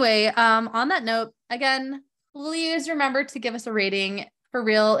 Anyway, on that note, again, please remember to give us a rating. For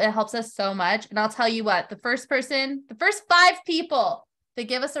real, it helps us so much. And I'll tell you what, the first 5 people that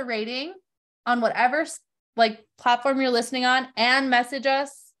give us a rating on whatever like platform you're listening on and message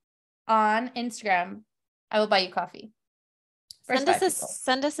us on Instagram I will buy you coffee. Send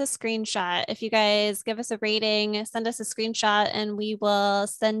us a screenshot. If you guys give us a rating, send us a screenshot and we will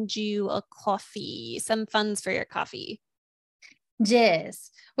send you a coffee, some funds for your coffee.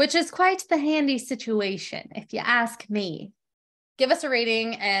 Yes, which is quite the handy situation, if you ask me. Give us a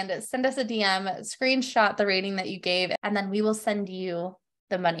rating and send us a DM, screenshot the rating that you gave, and then we will send you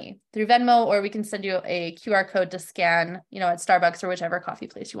the money through Venmo, or we can send you a QR code to scan, at Starbucks or whichever coffee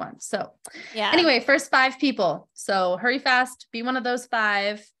place you want. So yeah. Anyway, first 5 people. So hurry fast, be one of those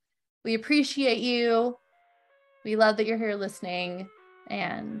 5. We appreciate you. We love that you're here listening.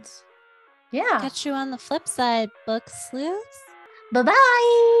 And yeah. Catch you on the flip side, book sleuths.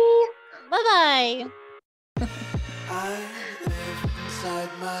 Bye-bye. Bye-bye. I live inside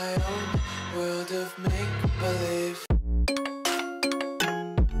my own world of make-believe.